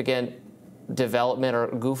significant development or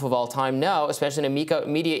goof of all time? No, especially in a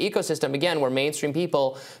media ecosystem, again, where mainstream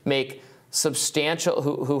people make substantial,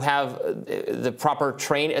 who have the proper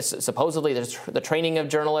supposedly there's the training of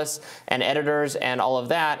journalists and editors and all of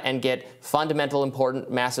that, and get fundamental,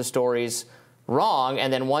 important, massive stories wrong,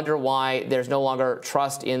 and then wonder why there's no longer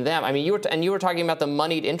trust in them. I mean, you were talking about the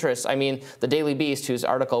moneyed interests. I mean, the Daily Beast, whose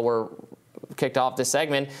article we're kicked off this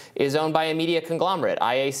segment, is owned by a media conglomerate,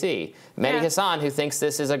 IAC. Mehdi Hassan, who thinks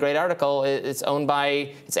this is a great article, it's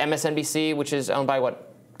MSNBC, which is owned by what?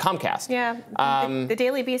 Comcast. Yeah, the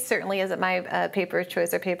Daily Beast certainly isn't my paper of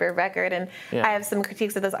choice or paper of record, and I have some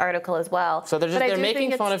critiques of this article as well. So they're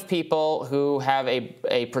making fun of people who have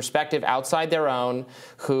a perspective outside their own,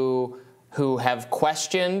 who have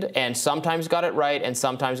questioned and sometimes got it right and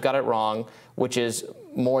sometimes got it wrong, which is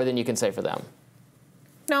more than you can say for them.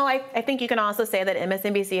 No, I think you can also say that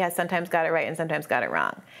MSNBC has sometimes got it right and sometimes got it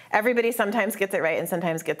wrong. Everybody sometimes gets it right and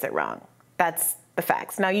sometimes gets it wrong. That's the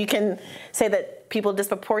facts. Now, you can say that people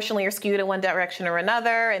disproportionately are skewed in one direction or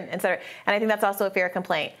another, and et cetera. And I think that's also a fair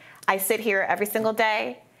complaint. I sit here every single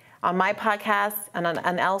day on my podcast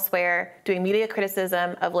and elsewhere doing media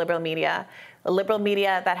criticism of liberal media, a liberal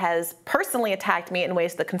media that has personally attacked me in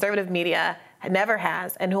ways the conservative media never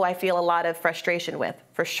has, and who I feel a lot of frustration with,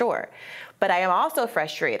 for sure. But I am also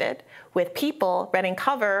frustrated with people running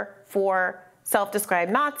cover for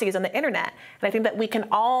self-described Nazis on the internet. And I think that we can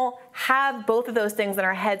all have both of those things in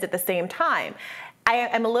our heads at the same time. I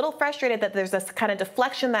am a little frustrated that there's this kind of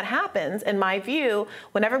deflection that happens, in my view,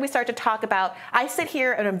 whenever we start to talk about, I sit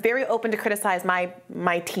here and I'm very open to criticize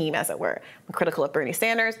my team, as it were. I'm critical of Bernie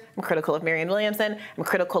Sanders, I'm critical of Marianne Williamson, I'm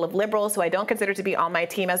critical of liberals who I don't consider to be on my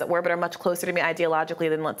team, as it were, but are much closer to me ideologically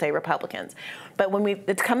than, let's say, Republicans. But when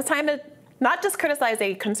it comes time to not just criticize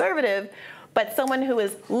a conservative, but someone who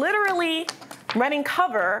is literally running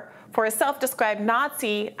cover for a self-described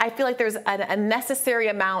Nazi, I feel like there's a necessary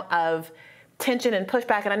amount of tension and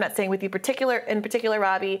pushback, and I'm not saying with you in particular,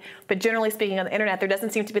 Robbie, but generally speaking on the internet, there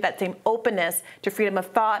doesn't seem to be that same openness to freedom of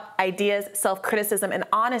thought, ideas, self-criticism, and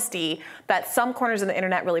honesty that some corners of the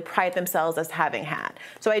internet really pride themselves as having had.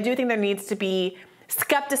 So I do think there needs to be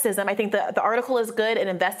skepticism. I think the article is good in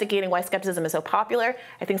investigating why skepticism is so popular.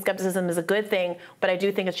 I think skepticism is a good thing, but I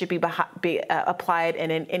do think it should be applied in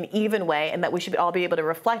an even way, and that we should all be able to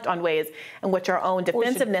reflect on ways in which our own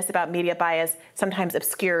defensiveness about media bias sometimes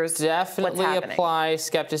obscures what's happening. Definitely apply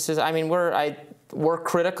skepticism. I mean, we're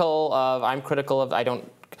critical of, I'm critical of, I don't,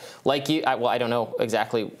 like you, well, I don't know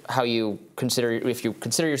exactly how you consider, if you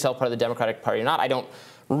consider yourself part of the Democratic Party or not. I don't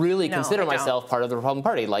really consider myself part of the Republican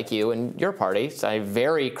Party, like you and your party. So I'm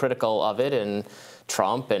very critical of it and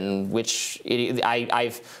Trump, and which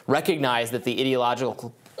I've recognized that the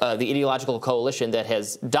ideological coalition that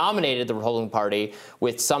has dominated the Republican Party,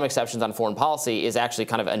 with some exceptions on foreign policy, is actually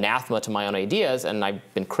kind of anathema to my own ideas, and I've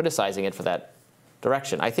been criticizing it for that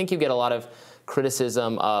direction. I think you get a lot of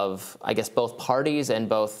criticism of, I guess, both parties and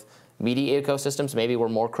both media ecosystems. Maybe we're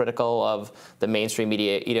more critical of the mainstream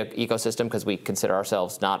media ecosystem because we consider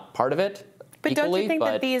ourselves not part of it. But equally, don't you think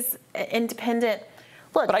that these independent,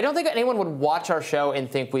 look? But I don't think anyone would watch our show and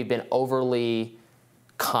think we've been overly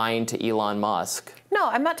kind to Elon Musk. No,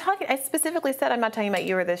 I'm not talking. I specifically said I'm not talking about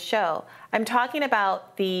you or this show. I'm talking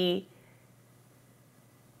about the.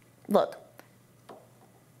 Look,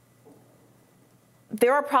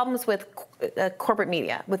 there are problems with corporate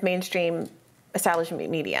media, with mainstream establishment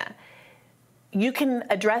media. You can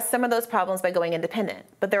address some of those problems by going independent,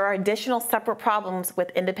 but there are additional separate problems with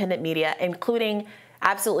independent media, including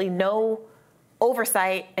absolutely no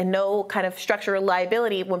oversight and no kind of structural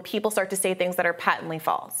liability when people start to say things that are patently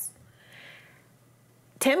false.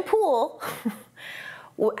 Tim Pool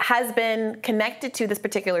has been connected to this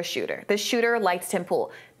particular shooter. This shooter likes Tim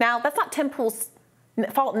Pool. Now, that's not Tim Pool's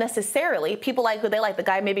fault necessarily. People like who they like. The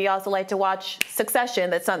guy maybe also liked to watch Succession.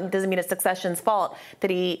 That doesn't mean it's Succession's fault that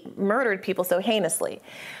he murdered people so heinously.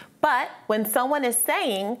 But when someone is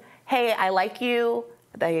saying, hey, I like you,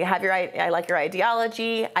 I like your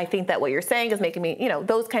ideology, I think that what you're saying is making me,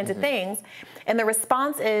 those kinds of things, and the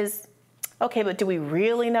response is, okay, but do we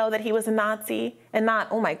really know that he was a Nazi? And not,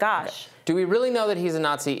 oh my gosh. Do we really know that he's a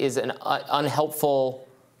Nazi is an unhelpful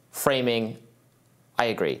framing. I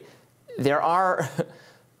agree. There are,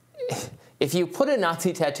 if you put a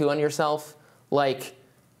Nazi tattoo on yourself, like,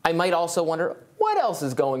 I might also wonder, what else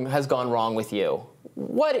has gone wrong with you?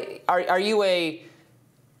 What are you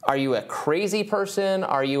a crazy person?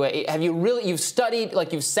 You've studied,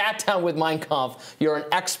 like, you've sat down with Mein Kampf, you're an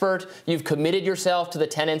expert, you've committed yourself to the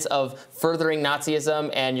tenets of furthering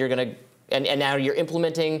Nazism, and and now you're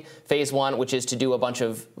implementing phase one, which is to do a bunch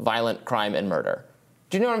of violent crime and murder.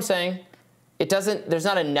 Do you know what I'm saying? There's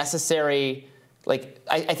not a necessary,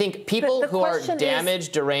 I think people who are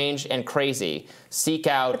damaged, deranged, and crazy seek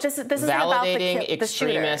out validating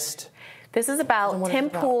extremist. This is about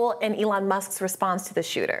Tim Pool and Elon Musk's response to the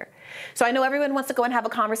shooter. So I know everyone wants to go and have a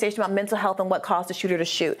conversation about mental health and what caused the shooter to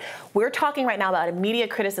shoot. We're talking right now about a media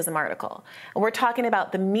criticism article. And we're talking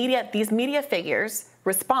about these media figures'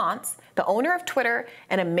 response, the owner of Twitter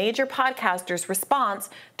and a major podcaster's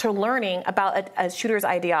response to learning about a shooter's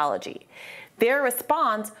ideology. Their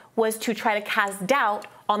response was to try to cast doubt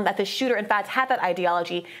on that the shooter, in fact, had that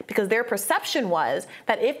ideology, because their perception was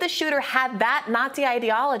that if the shooter had that Nazi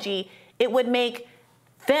ideology, it would make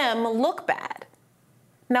them look bad.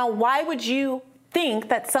 Now, why would you think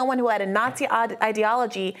that someone who had a Nazi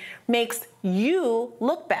ideology makes you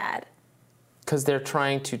look bad? Because they're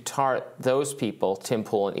trying to tar those people, Tim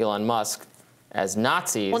Pool and Elon Musk, as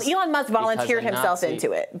Nazis. Well, Elon Musk volunteered himself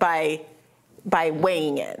into it by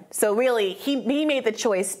weighing in. So really, he made the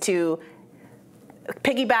choice to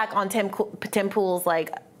piggyback on Tim Pool's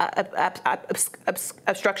like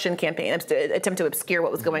obstruction campaign, attempt to obscure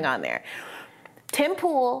what was going on there. Tim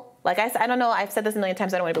Pool, like I said, I don't know, I've said this a million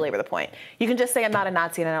times, I don't want to belabor the point. You can just say I'm not a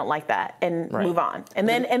Nazi and I don't like that and move on. And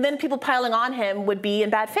then people piling on him would be in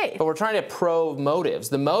bad faith. But we're trying to probe motives.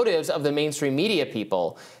 The motives of the mainstream media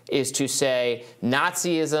people is to say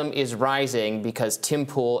Nazism is rising because Tim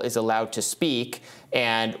Pool is allowed to speak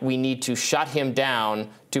and we need to shut him down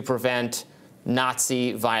to prevent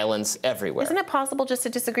Nazi violence everywhere. Isn't it possible just to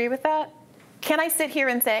disagree with that? Can I sit here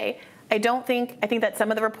and say, I think that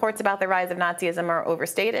some of the reports about the rise of Nazism are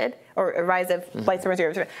overstated, or a rise of white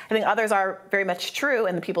supremacy. I think others are very much true,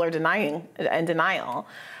 and the people are in denial.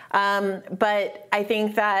 But I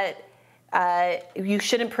think that you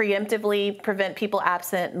shouldn't preemptively prevent people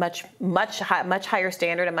absent much higher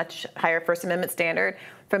standard, a much higher First Amendment standard,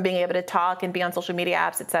 from being able to talk and be on social media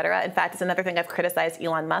apps, et cetera. In fact, it's another thing I've criticized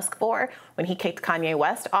Elon Musk for. When he kicked Kanye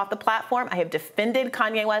West off the platform, I have defended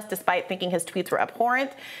Kanye West despite thinking his tweets were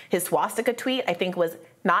abhorrent. His swastika tweet, I think, was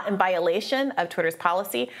not in violation of Twitter's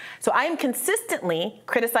policy. So I am consistently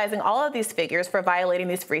criticizing all of these figures for violating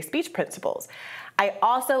these free speech principles. I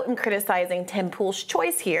also am criticizing Tim Pool's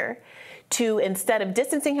choice here to, instead of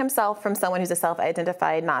distancing himself from someone who's a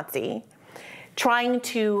self-identified Nazi, trying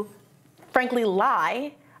to frankly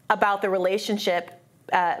lie about the relationship,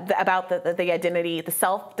 about the identity, the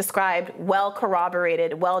self-described,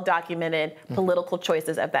 well-corroborated, well-documented political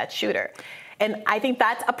choices of that shooter. And I think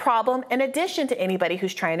that's a problem in addition to anybody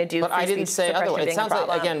who's trying to do But I didn't say otherwise. It sounds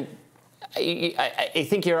like, again, I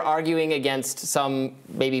think you're arguing against some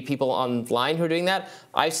maybe people online who are doing that.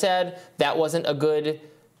 I said that wasn't a good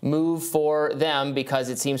move for them because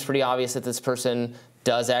it seems pretty obvious that this person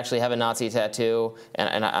does actually have a Nazi tattoo,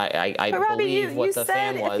 and I Robbie, believe what the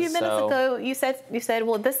fan was. A few minutes ago, you said,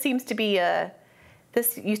 well, this seems to be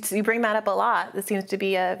you bring that up a lot. This seems to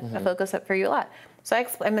be a focus up for you a lot. So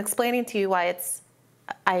I'm explaining to you why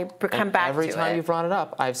I come back to it. Every time you brought it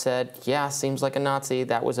up, I've said, yeah, seems like a Nazi.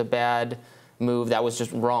 That was a bad move. That was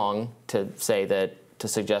just wrong to say that, to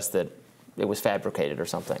suggest that it was fabricated or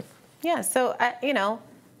something. Yeah. So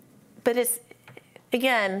but it's.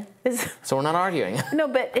 Again, so we're not arguing. No,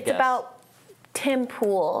 but it's about Tim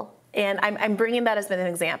Pool, and I'm bringing that as an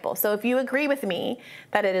example. So if you agree with me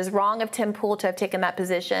that it is wrong of Tim Pool to have taken that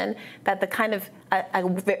position, that the kind of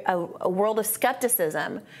a world of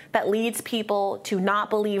skepticism that leads people to not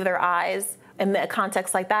believe their eyes in a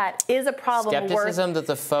context like that is a problem. Skepticism that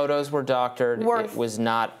the photos were doctored, it was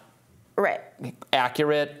not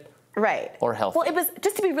accurate, or healthy. Well, it was,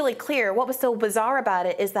 just to be really clear, what was so bizarre about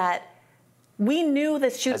it is that we knew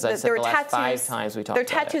this shooter. There were tattoos. 5 times we talked about it.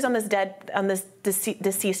 There are tattoos on this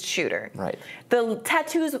deceased shooter. Right. The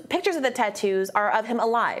tattoos, pictures of the tattoos are of him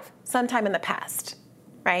alive, sometime in the past.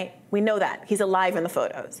 Right. We know that he's alive in the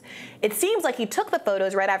photos. It seems like he took the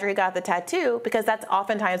photos right after he got the tattoo, because that's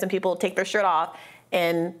oftentimes when people take their shirt off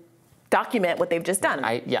and document what they've just done.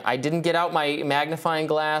 I didn't get out my magnifying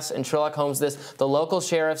glass and Sherlock Holmes this. The local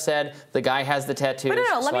sheriff said the guy has the tattoos.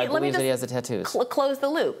 But I believe that he has the tattoos. Close the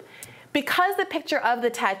loop. Because the picture of the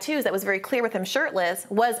tattoos that was very clear with him shirtless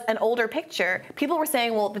was an older picture, people were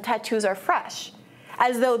saying, well, the tattoos are fresh,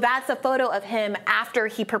 as though that's a photo of him after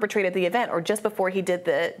he perpetrated the event or just before he did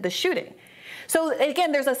the shooting. So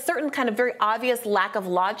again, there's a certain kind of very obvious lack of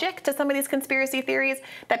logic to some of these conspiracy theories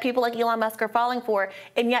that people like Elon Musk are falling for.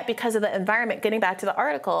 And yet, because of the environment, getting back to the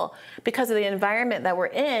article, because of the environment that we're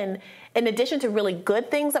in addition to really good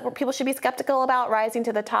things that people should be skeptical about rising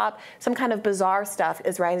to the top, some kind of bizarre stuff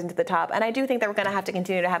is rising to the top. And I do think that we're going to have to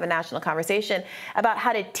continue to have a national conversation about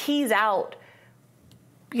how to tease out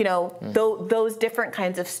those different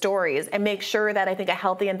kinds of stories and make sure that I think a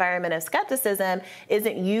healthy environment of skepticism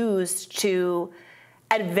isn't used to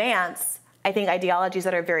advance, I think, ideologies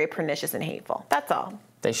that are very pernicious and hateful. That's all.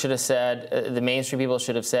 They should have said, the mainstream people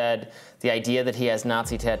should have said, the idea that he has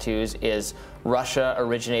Nazi tattoos is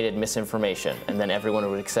Russia-originated misinformation, and then everyone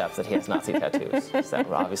would accept that he has Nazi tattoos. So that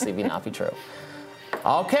would obviously not be true.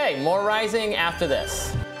 Okay, more rising after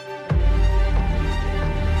this.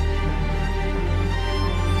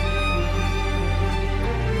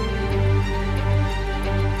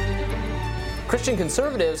 Christian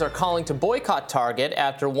conservatives are calling to boycott Target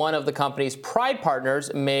after one of the company's Pride partners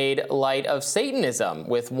made light of Satanism,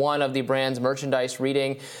 with one of the brand's merchandise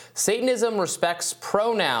reading, "Satanism respects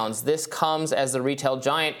pronouns." This comes as the retail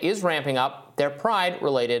giant is ramping up their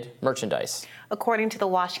Pride-related merchandise. According to the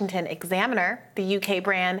Washington Examiner, the UK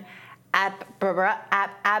brand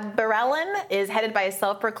Abberelin is headed by a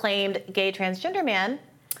self-proclaimed gay transgender man.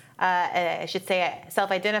 I should say a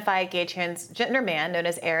self-identified gay transgender man known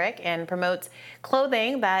as Eric, and promotes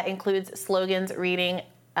clothing that includes slogans reading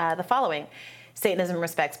the following: Satanism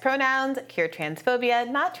respects pronouns, cure transphobia,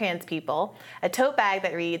 not trans people, a tote bag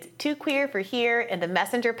that reads too queer for here, and a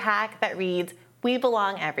messenger pack that reads we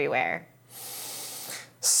belong everywhere.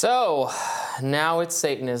 So now it's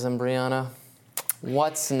Satanism, Brianna.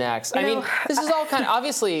 What's next? I mean, this is all kind of,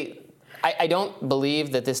 obviously, I don't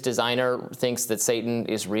believe that this designer thinks that Satan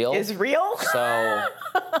is real. Is real? So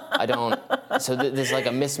I don't, so there's like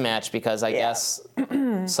a mismatch, because I guess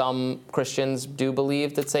some Christians do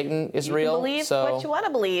believe that Satan is real. You believe what you want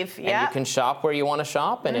to believe, And you can shop where you want to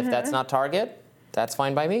shop, and if that's not Target, that's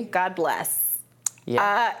fine by me. God bless.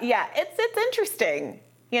 Yeah. It's interesting.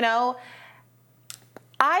 You know,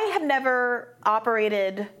 I have never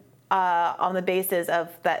operated on the basis of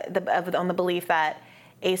on the belief that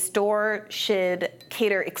a store should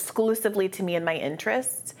cater exclusively to me and my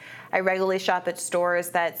interests. I regularly shop at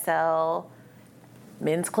stores that sell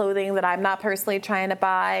men's clothing that I'm not personally trying to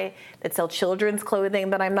buy, that sell children's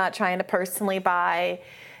clothing that I'm not trying to personally buy,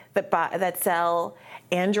 that sell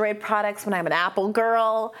Android products when I'm an Apple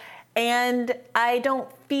girl. And I don't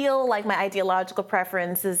feel like my ideological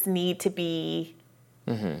preferences need to be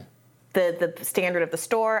the standard of the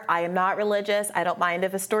store. I am not religious. I don't mind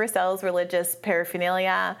if a store sells religious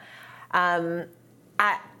paraphernalia. I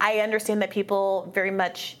understand that people very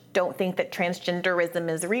much don't think that transgenderism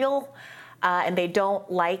is real, and they don't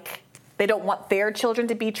want their children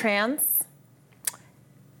to be trans.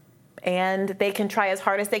 And they can try as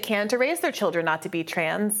hard as they can to raise their children not to be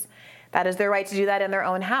trans. That is their right to do that in their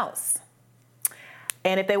own house.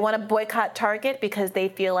 And if they want to boycott Target because they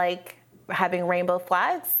feel like having rainbow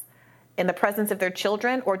flags in the presence of their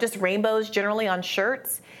children, or just rainbows generally on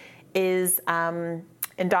shirts, is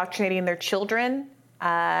indoctrinating their children,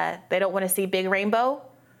 they don't want to see big rainbow,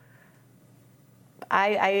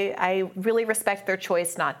 I really respect their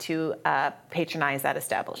choice not to patronize that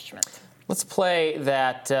establishment. Let's play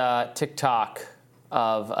that TikTok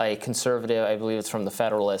of a conservative, I believe it's from The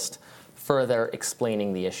Federalist, further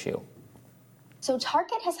explaining the issue. So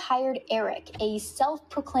Target has hired Eric, a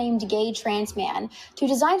self-proclaimed gay trans man, to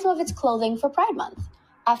design some of its clothing for Pride Month.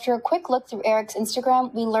 After a quick look through Eric's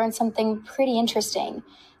Instagram, we learned something pretty interesting.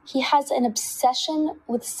 He has an obsession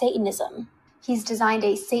with Satanism. He's designed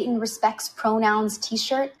a Satan Respects Pronouns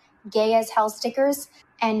t-shirt, gay as hell stickers,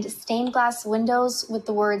 and stained glass windows with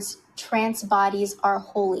the words, "Trans bodies are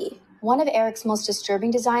holy." One of Eric's most disturbing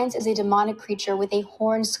designs is a demonic creature with a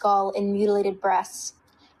horned skull and mutilated breasts.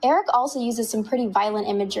 Eric also uses some pretty violent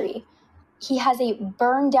imagery. He has a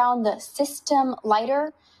burn down the system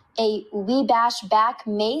lighter, a we bash back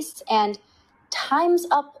mace, and time's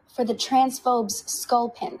up for the transphobes skull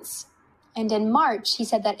pins. And in March, he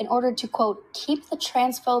said that in order to, quote, keep the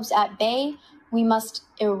transphobes at bay, we must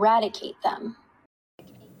eradicate them.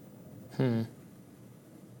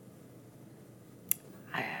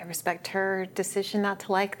 I respect her decision not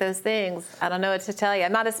to like those things. I don't know what to tell you.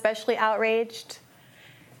 I'm not especially outraged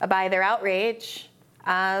by their outrage.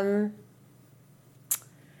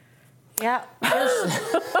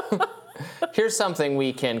 Here's something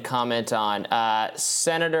we can comment on.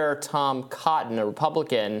 Senator Tom Cotton, a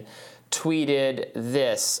Republican, tweeted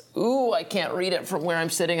this. Ooh, I can't read it from where I'm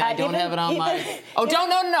sitting. I don't have it on my... Oh,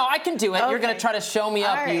 no, I can do it. Okay. You're going to try to show me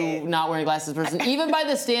up, you not wearing glasses person. Even by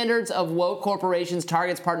the standards of woke corporations,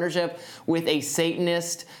 Target's partnership with a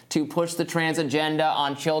Satanist to push the trans agenda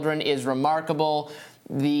on children is remarkable.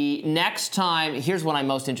 The next time, here's what I'm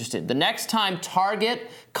most interested in. The next time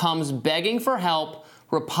Target comes begging for help,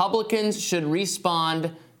 Republicans should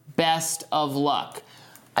respond, best of luck.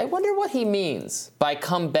 I wonder what he means by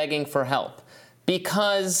come begging for help.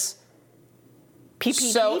 Because PPP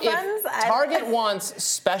so funds? If Target wants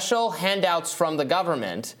special handouts from the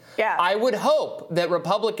government, yeah. I would hope that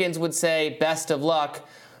Republicans would say best of luck,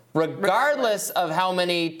 regardless of how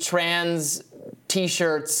many trans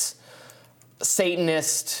T-shirts,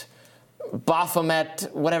 Satanist, Baphomet,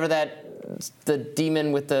 whatever the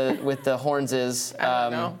demon with the horns is. I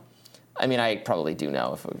don't know. I mean, I probably do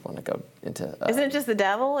know if we want to go into... Isn't it just the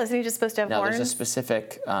devil? Isn't he just supposed to have horns? No, there's a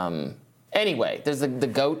specific... anyway, there's the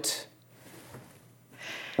goat.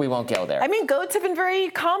 We won't go there. I mean, goats have been very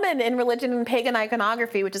common in religion and pagan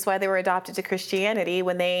iconography, which is why they were adopted to Christianity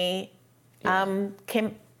when they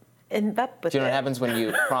came in up with it. Do you know what happens when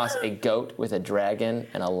you cross a goat with a dragon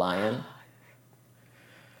and a lion?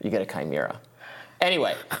 You get a chimera.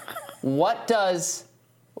 Anyway, what does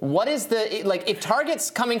What is the, like, if Target's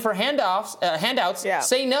coming for handouts,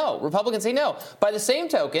 say no. Republicans say no. By the same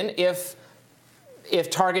token, if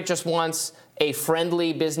Target just wants a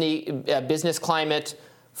friendly business climate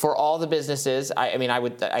for all the businesses,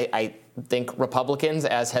 I think Republicans,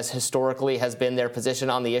 as has historically been their position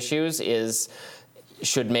on the issues,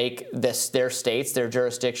 should make their states, their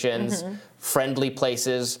jurisdictions, friendly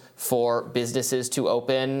places for businesses to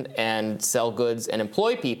open and sell goods and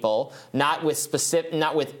employ people, not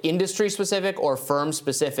with industry-specific or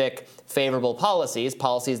firm-specific favorable policies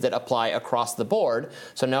that apply across the board.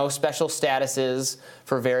 So no special statuses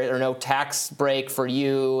or no tax break for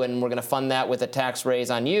you, and we're going to fund that with a tax raise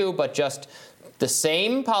on you, but just the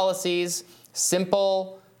same policies,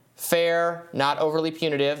 simple, fair, not overly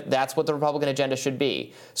punitive. That's what the Republican agenda should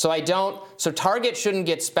be. So Target shouldn't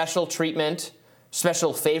get special treatment,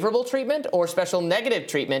 special favorable treatment, or special negative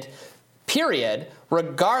treatment, period,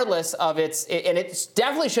 regardless of and it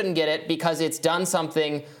definitely shouldn't get it because it's done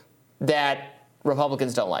something that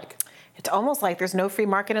Republicans don't like. It's almost like there's no free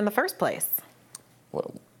market in the first place.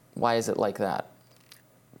 Well, why is it like that?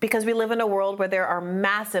 Because we live in a world where there are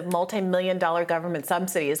massive multi-million-dollar government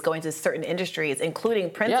subsidies going to certain industries, including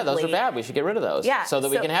principally... Yeah, those are bad. We should get rid of those so that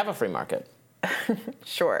we can have a free market.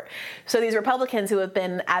 Sure. So these Republicans who have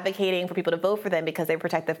been advocating for people to vote for them because they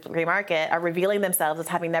protect the free market are revealing themselves as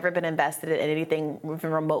having never been invested in anything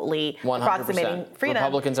remotely 100%. approximating freedom.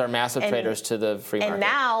 Republicans are massive traitors to the free market.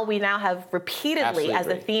 And we now have repeatedly, as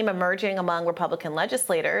a theme emerging among Republican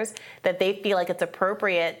legislators, that they feel like it's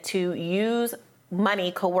appropriate to use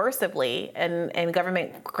money coercively and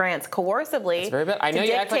government grants coercively. That's very bad. I know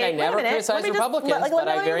you act like I never criticize Republicans, but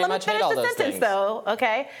I very much hate all those things. Though,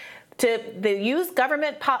 okay? They use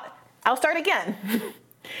government... I'll start again.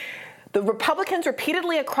 The Republicans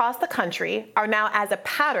repeatedly across the country are now, as a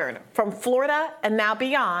pattern from Florida and now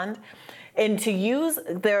beyond, and to use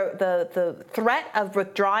the threat of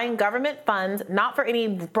withdrawing government funds, not for any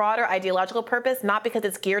broader ideological purpose, not because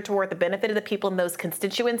it's geared toward the benefit of the people in those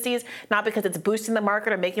constituencies, not because it's boosting the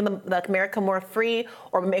market or making America more free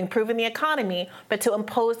or improving the economy, but to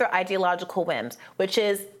impose their ideological whims, which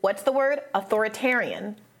is, what's the word?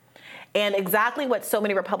 Authoritarian. And exactly what so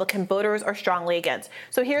many Republican voters are strongly against.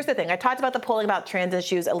 So here's the thing. I talked about the polling about trans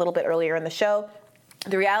issues a little bit earlier in the show.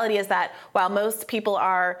 The reality is that while most people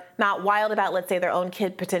are not wild about, let's say, their own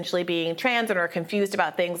kid potentially being trans and are confused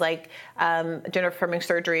about things like gender-affirming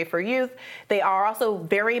surgery for youth, they are also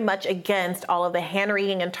very much against all of the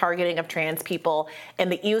hand-wringing and targeting of trans people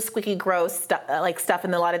and the ew, squeaky, gross stuff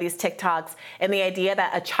in a lot of these TikToks, and the idea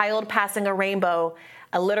that a child passing a rainbow,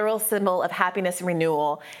 a literal symbol of happiness and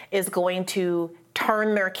renewal, is going to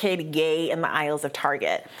turn their kid gay in the aisles of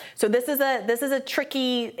Target. So this is a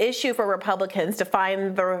tricky issue for Republicans to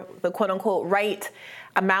find the quote unquote right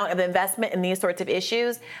amount of investment in these sorts of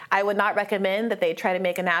issues. I would not recommend that they try to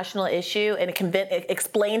make a national issue and spend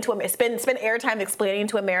airtime explaining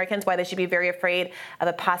to Americans why they should be very afraid of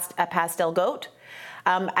a pastel goat.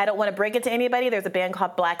 I don't want to break it to anybody. There's a band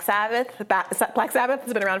called Black Sabbath. Black Sabbath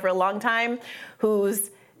has been around for a long time,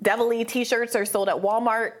 whose devil-y t-shirts are sold at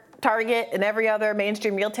Walmart, Target, and every other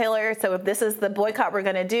mainstream retailer. So if this is the boycott we're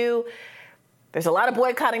going to do, there's a lot of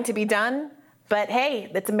boycotting to be done. But hey,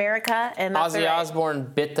 it's America, and that's Ozzy Osbourne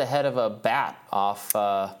bit the head of a bat off.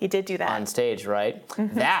 He did do that on stage, right?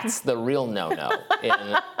 That's the real no-no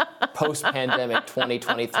in post-pandemic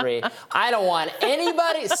 2023. I don't want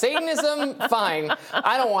anybody. Satanism, fine.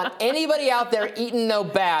 I don't want anybody out there eating no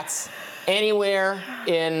bats anywhere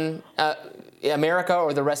in America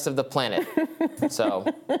or the rest of the planet. So,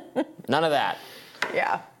 none of that.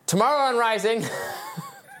 Yeah. Tomorrow on Rising,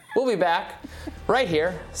 we'll be back right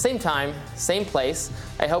here, same time, same place.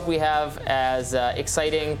 I hope we have as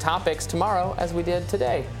exciting topics tomorrow as we did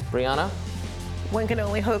today. Brianna? One can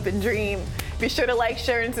only hope and dream. Be sure to like,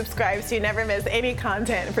 share, and subscribe so you never miss any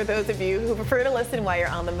content. For those of you who prefer to listen while you're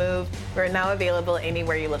on the move, we're now available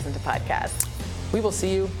anywhere you listen to podcasts. We will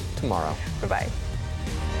see you tomorrow. Bye-bye.